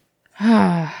agent.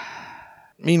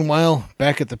 Meanwhile,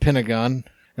 back at the Pentagon,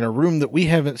 in a room that we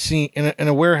haven't seen, in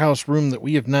a warehouse room that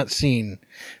we have not seen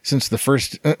since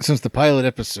the pilot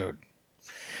episode,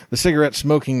 the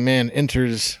cigarette-smoking man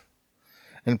enters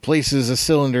and places a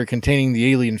cylinder containing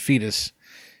the alien fetus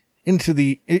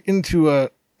into a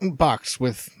box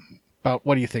with about,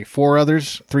 what do you think, 3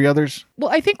 others? Well,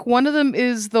 I think one of them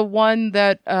is the one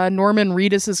that Norman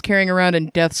Reedus is carrying around in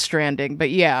Death Stranding,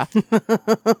 but yeah.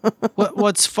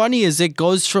 What's funny is it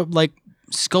goes from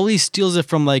Skully steals it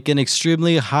from an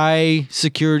extremely high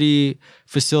security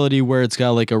facility where it's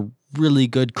got a really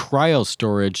good cryo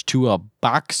storage to a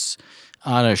box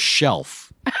on a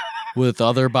shelf with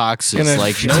other boxes. No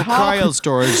cryo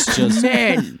storage, just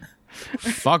men.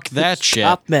 Fuck that shit.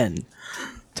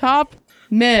 Top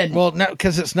men. Well, now,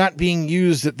 because it's not being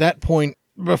used at that point.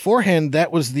 Beforehand,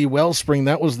 that was the wellspring.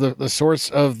 That was the source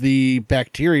of the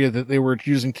bacteria that they were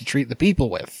using to treat the people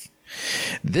with.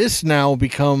 This now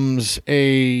becomes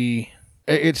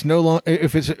it's no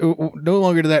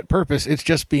longer to that purpose. It's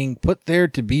just being put there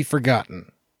to be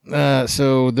forgotten.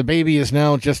 So the baby is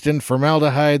now just in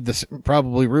formaldehyde,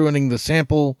 probably ruining the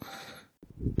sample.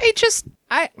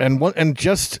 And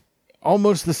just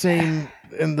almost the same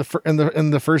in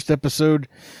the first episode,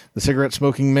 the cigarette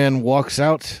smoking man walks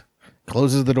out,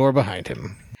 closes the door behind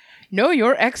him. Know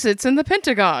your exits in the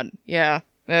Pentagon. Yeah,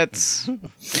 that's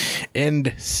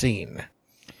end scene.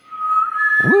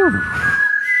 Woo.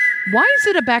 Why is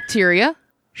it a bacteria?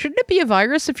 Shouldn't it be a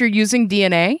virus if you're using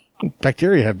DNA?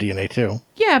 Bacteria have DNA too.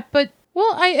 Yeah, but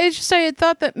I had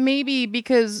thought that maybe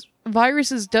because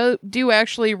viruses do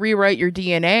actually rewrite your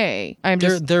DNA.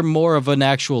 They're more of an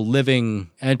actual living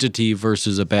entity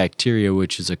versus a bacteria,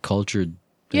 which is a cultured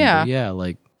thing. Yeah. But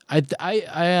yeah,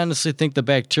 I honestly think the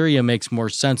bacteria makes more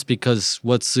sense because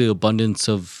what's the abundance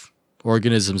of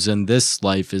organisms in this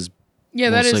life is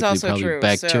that is also true.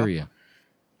 Bacteria. So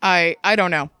I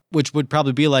don't know. which would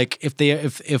probably be like if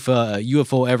a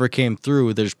UFO ever came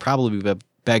through, there's probably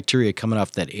bacteria coming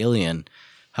off that alien.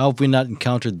 How have we not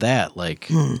encountered that? Like,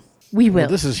 We will. Well,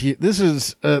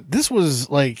 this was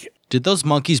like, did those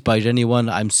monkeys bite anyone?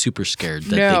 I'm super scared.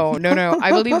 That No.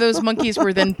 I believe those monkeys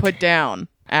were then put down,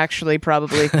 actually,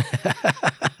 probably.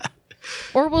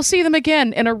 Or we'll see them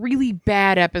again in a really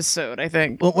bad episode, I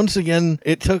think. well, once again,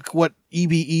 it took what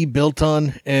EBE built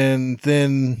on and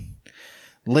then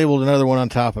labeled another one on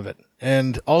top of it.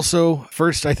 And also,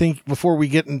 first, I think before we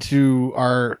get into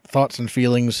our thoughts and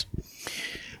feelings,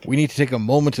 we need to take a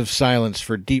moment of silence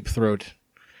for Deep Throat,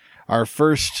 our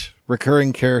first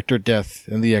recurring character death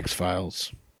in the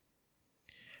X-Files.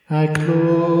 I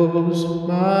close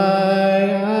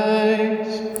my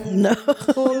eyes. No.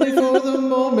 Only for the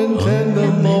moment, and the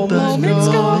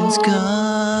moment's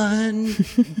gone.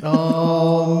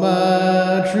 All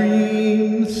my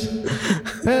dreams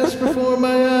pass before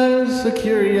my eyes, a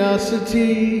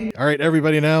curiosity. All right,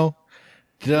 everybody now.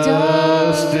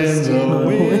 Dust in the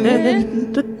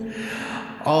wind.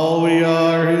 All we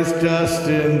are is dust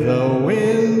in the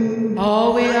wind.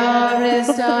 All we are is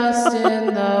dust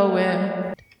in the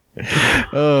wind.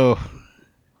 Oh.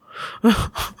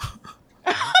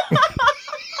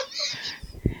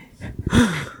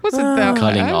 Wasn't that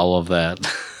cutting bad? all of that.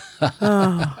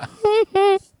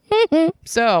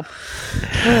 So,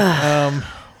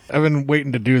 I've been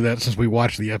waiting to do that since we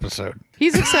watched the episode.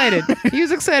 he's excited. He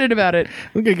was excited about it.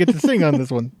 We're going to get to sing on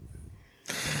this one.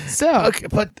 So, Okay,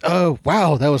 but, oh,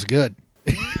 wow, that was good.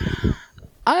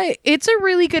 it's a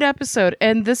really good episode,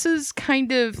 and this is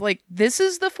kind of like, this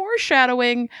is the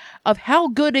foreshadowing of how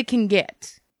good it can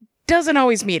get. Doesn't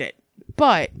always meet it,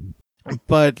 but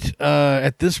But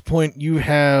at this point, you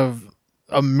have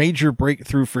a major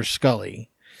breakthrough for Skully,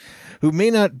 who may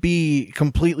not be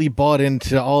completely bought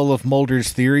into all of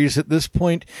Mulder's theories at this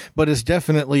point, but is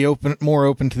definitely more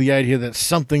open to the idea that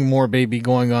something more may be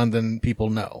going on than people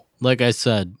know. Like I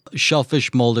said,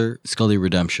 Shellfish Mulder, Skully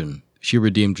Redemption. She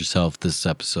redeemed herself this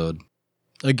episode.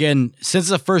 Again, since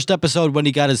the first episode when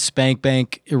he got his spank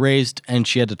bank erased and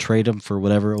she had to trade him for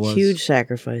whatever it was. Huge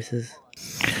sacrifices.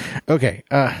 Okay,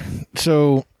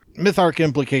 so myth arc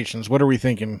implications. What are we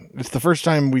thinking? It's the first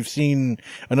time we've seen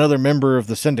another member of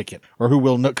the Syndicate, or who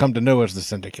will come to know as the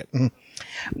Syndicate.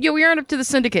 yeah, we aren't up to the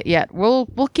Syndicate yet. We'll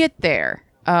get there.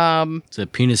 Is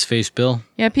it Penis Face Bill?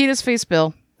 Yeah, Penis Face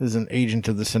Bill. Is an agent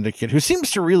of the Syndicate who seems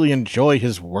to really enjoy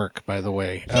his work, by the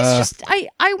way. He's just I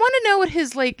want to know what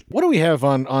his like. What do we have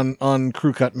on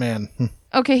Crew Cut Man?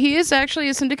 Okay, he is actually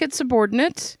a Syndicate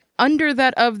subordinate under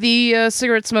that of the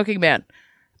cigarette smoking man.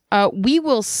 We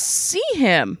will see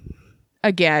him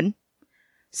again.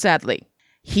 Sadly,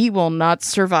 he will not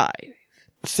survive.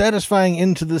 Satisfying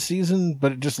into the season,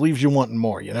 but it just leaves you wanting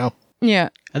more, you know? Yeah.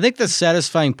 I think the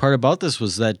satisfying part about this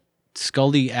was that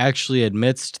Skully actually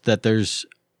admits that there's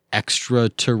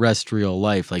extraterrestrial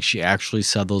life. Like, she actually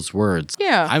said those words.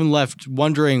 Yeah. I'm left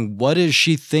wondering, what is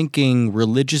she thinking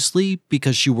religiously?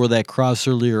 Because she wore that cross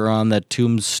earlier on that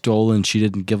Toombs stole and she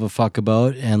didn't give a fuck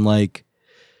about. And like,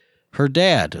 her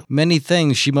dad, many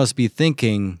things she must be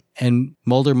thinking, and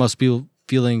Mulder must be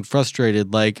feeling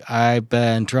frustrated. Like, I've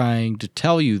been trying to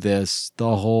tell you this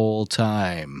the whole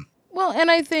time. Well,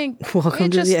 and I think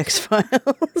Welcome to the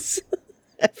X-Files.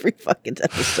 Every fucking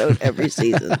episode, every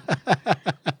season.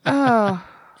 Oh,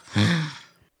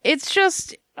 it's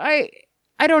just I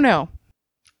don't know.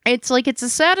 It's like it's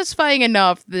satisfying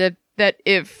enough that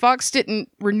if Fox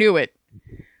didn't renew it,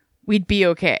 we'd be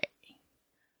okay.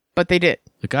 But they did.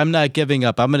 Look, I'm not giving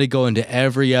up. I'm going to go into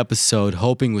every episode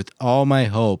hoping with all my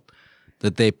hope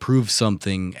that they prove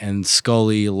something, and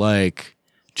Skully like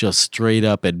just straight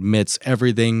up admits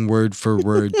everything word for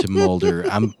word to Mulder.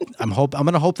 I'm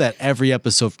going to hope that every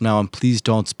episode from now on. Please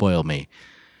don't spoil me.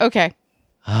 Okay.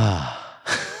 All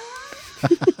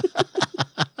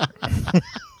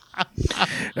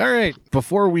right.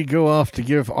 Before we go off to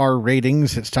give our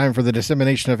ratings, it's time for the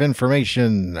dissemination of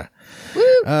information.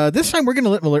 This time we're going to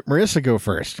let Marissa go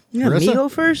first. Yeah, Marissa? me go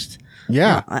first?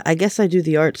 Yeah. I guess I do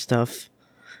the art stuff.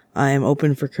 I am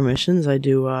open for commissions. I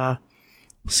do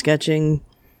sketching,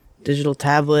 digital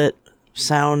tablet,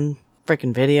 sound,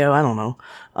 freaking video. I don't know.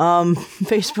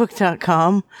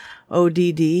 Facebook.com,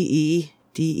 ODDEDELIGHT.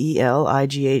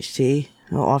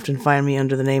 You'll often find me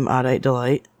under the name Oddite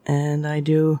Delight. And I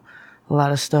do a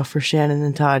lot of stuff for Shannon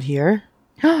and Todd here.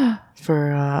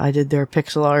 I did their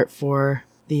pixel art for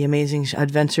the amazing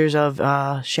adventures of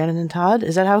Shannon and Todd.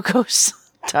 Is that how it goes?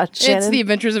 Todd, Shannon? It's the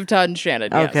Adventures of Todd and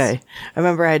Shannon. Yes. Okay. I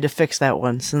remember I had to fix that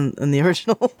once in the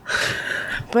original.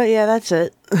 But yeah, that's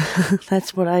it.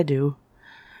 That's what I do.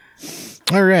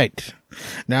 All right.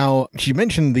 Now, she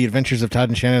mentioned the Adventures of Todd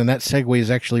and Shannon, and that segues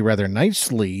actually rather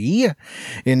nicely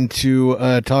into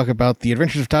talk about the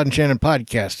Adventures of Todd and Shannon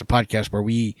podcast, a podcast where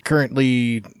we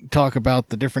currently talk about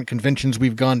the different conventions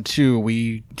we've gone to.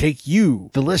 We take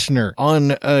you, the listener,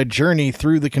 on a journey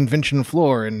through the convention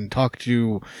floor and talk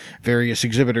to various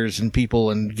exhibitors and people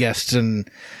and guests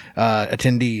and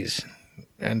attendees.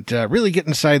 And really get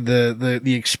inside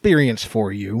the experience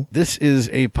for you. This is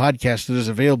a podcast that is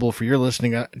available for your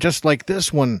listening, just like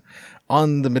this one,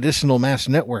 on the Medicinal Mass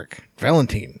Network.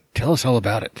 Valentine, tell us all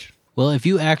about it. Well, if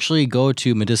you actually go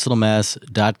to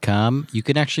medicinalmass.com, you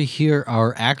can actually hear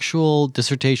our actual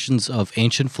dissertations of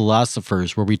ancient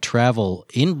philosophers where we travel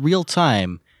in real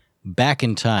time, back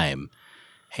in time.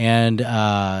 And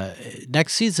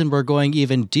next season, we're going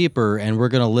even deeper, and we're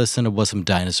going to listen to what some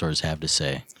dinosaurs have to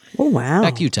say. Oh, wow.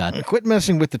 Back to you, Todd. Quit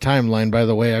messing with the timeline, by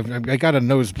the way. I got a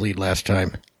nosebleed last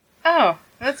time. Oh,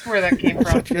 that's where that came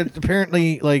from.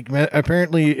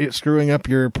 Apparently, it's screwing up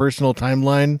your personal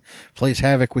timeline plays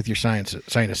havoc with your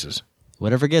sinuses.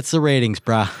 Whatever gets the ratings,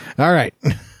 brah. All right.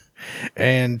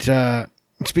 And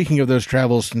speaking of those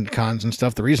travels and cons and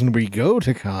stuff, the reason we go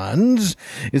to cons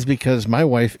is because my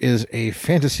wife is a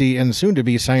fantasy and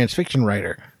soon-to-be science fiction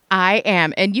writer. I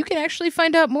am. And you can actually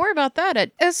find out more about that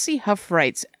at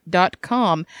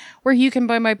schuffwrites.com, where you can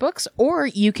buy my books, or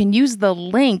you can use the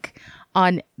link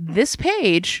on this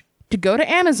page to go to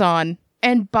Amazon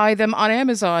and buy them on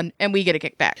Amazon, and we get a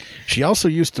kickback. She also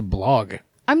used to blog.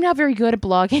 I'm not very good at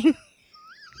blogging.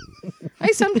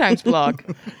 I sometimes blog.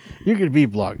 You could be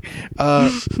blog.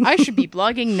 I should be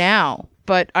blogging now,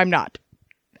 but I'm not.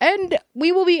 And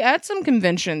we will be at some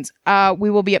conventions.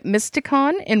 We will be at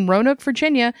Mysticon in Roanoke,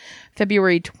 Virginia,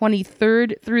 February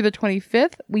 23rd through the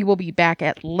 25th. We will be back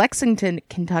at Lexington,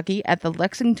 Kentucky at the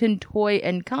Lexington Toy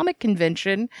and Comic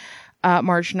Convention,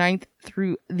 March 9th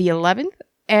through the 11th.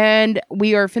 And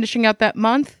we are finishing out that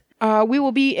month. We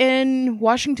will be in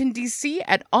Washington, D.C.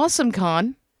 at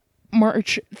AwesomeCon,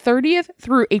 March 30th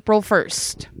through April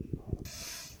 1st.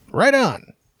 Right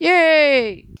on.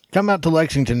 Yay! Come out to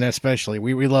Lexington, especially.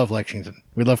 We love Lexington.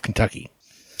 We love Kentucky.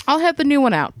 I'll have the new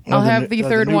one out. I'll have the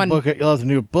third one. You'll have the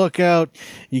new book out.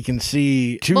 You can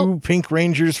see two Pink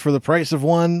Rangers for the price of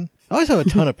one. I always have a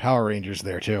ton of Power Rangers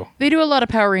there, too. They do a lot of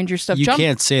Power Ranger stuff. You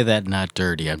can't say that not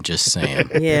dirty. I'm just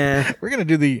saying. Yeah. We're going to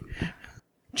do the...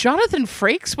 Jonathan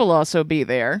Frakes will also be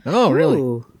there. Oh, really?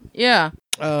 Ooh. Yeah.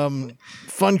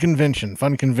 Fun convention.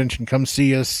 Come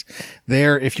see us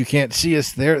there. If you can't see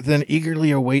us there, then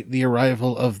eagerly await the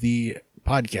arrival of the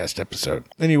podcast episode.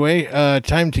 Anyway,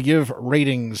 time to give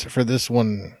ratings for this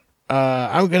one.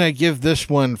 I'm going to give this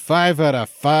one 5 out of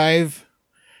 5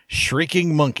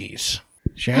 shrieking monkeys.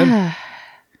 Shan?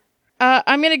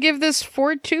 I'm going to give this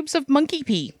 4 tubes of monkey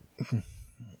pee.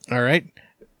 All right.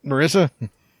 Marissa?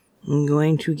 I'm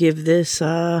going to give this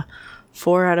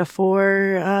 4 out of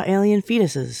 4 alien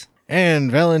fetuses.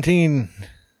 And Valentine?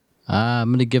 I'm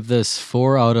going to give this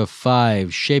 4 out of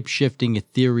 5 shape-shifting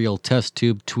ethereal test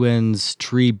tube twins,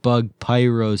 tree bug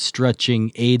pyro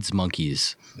stretching AIDS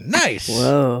monkeys. Nice.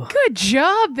 Whoa. Good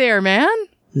job there, man.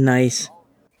 Nice.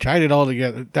 Tied it all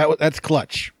together. That's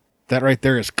clutch. That right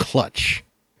there is clutch.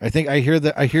 I think I hear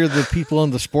the people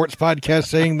on the sports podcast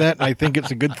saying that, and I think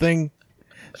it's a good thing.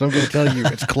 So I'm going to tell you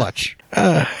it's clutch.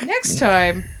 Next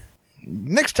time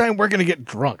We're going to get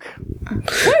drunk.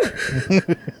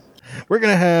 We're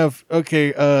going to have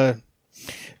okay.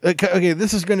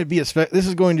 This is going to be a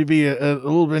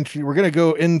little bit. We're going to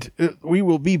go into. We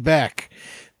will be back.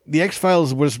 The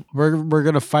X-Files was. We're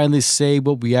going to finally say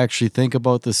what we actually think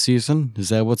about this season. Is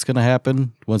that what's going to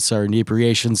happen once our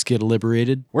inebriations get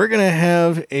liberated? We're going to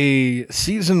have a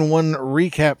season 1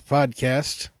 recap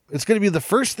podcast. It's going to be the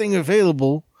first thing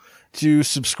available to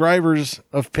subscribers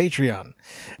of Patreon.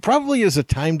 Probably is a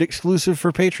timed exclusive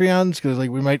for Patreons because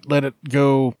we might let it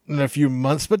go in a few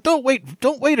months, but don't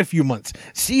wait a few months.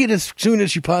 See it as soon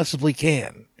as you possibly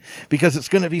can because it's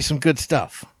going to be some good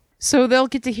stuff. So they'll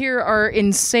get to hear our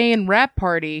insane rap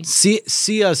party.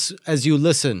 See us as you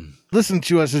listen. Listen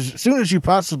to us as soon as you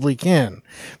possibly can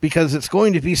because it's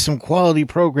going to be some quality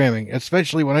programming,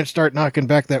 especially when I start knocking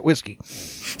back that whiskey.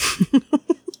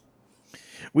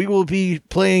 We will be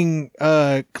playing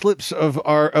clips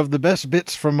of the best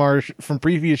bits from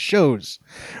previous shows.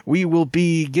 We will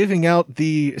be giving out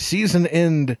the season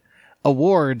end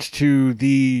awards to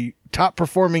the top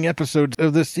performing episodes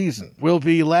of this season. We'll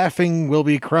be laughing, we'll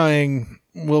be crying,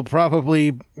 we'll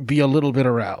probably be a little bit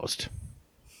aroused.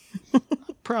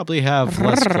 Probably have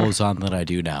less clothes on than I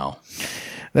do now.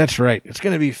 That's right. It's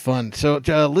going to be fun. So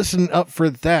listen up for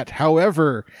that.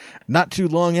 However, not too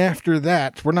long after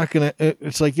that, we're not going to,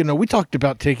 it's like, we talked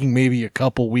about taking maybe a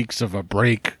couple weeks of a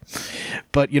break,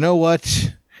 but you know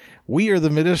what? We are the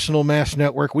Medicinal Mass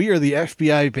Network. We are the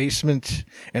FBI basement.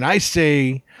 And I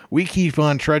say we keep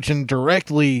on trudging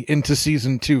directly into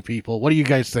season 2, people. What do you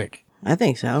guys think? I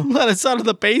think so. Let us out of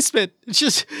the basement. It's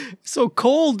just so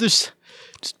cold. Just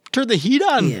turn the heat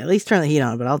on. Yeah, at least turn the heat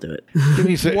on, but I'll do it. Give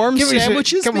me some Warm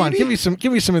sandwiches, come on, maybe?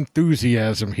 give me some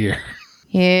enthusiasm here.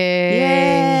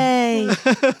 Yay. Yay!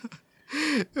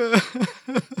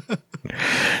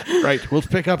 Right,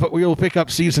 we will pick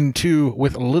up season 2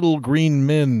 with Little Green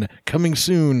Men coming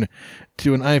soon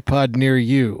to an iPod near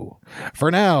you.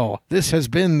 For now, this has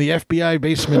been the FBI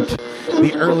basement,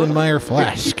 the Erlenmeyer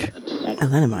Flask.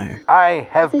 Erlenmeyer. I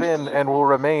have been and will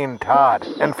remain Todd,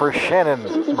 and for Shannon,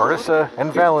 Marissa,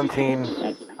 and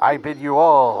Valentine, I bid you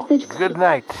all good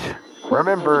night.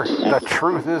 Remember, the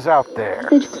truth is out there.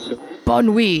 Bon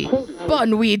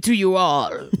nuit to you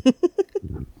all.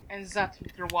 And that,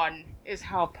 little one, is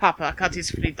how Papa got his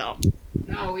freedom.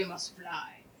 Now we must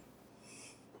fly.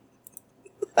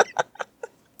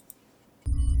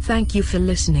 Thank you for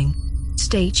listening.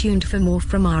 Stay tuned for more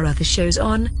from our other shows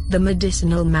on the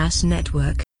Medicinal Mass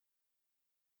Network.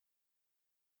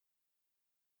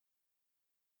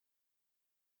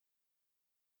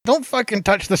 Don't fucking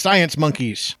touch the science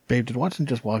monkeys. Babe, did Watson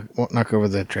just knock over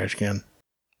the trash can?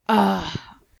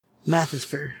 Math is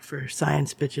for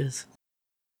science bitches.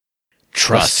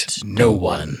 Trust no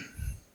one.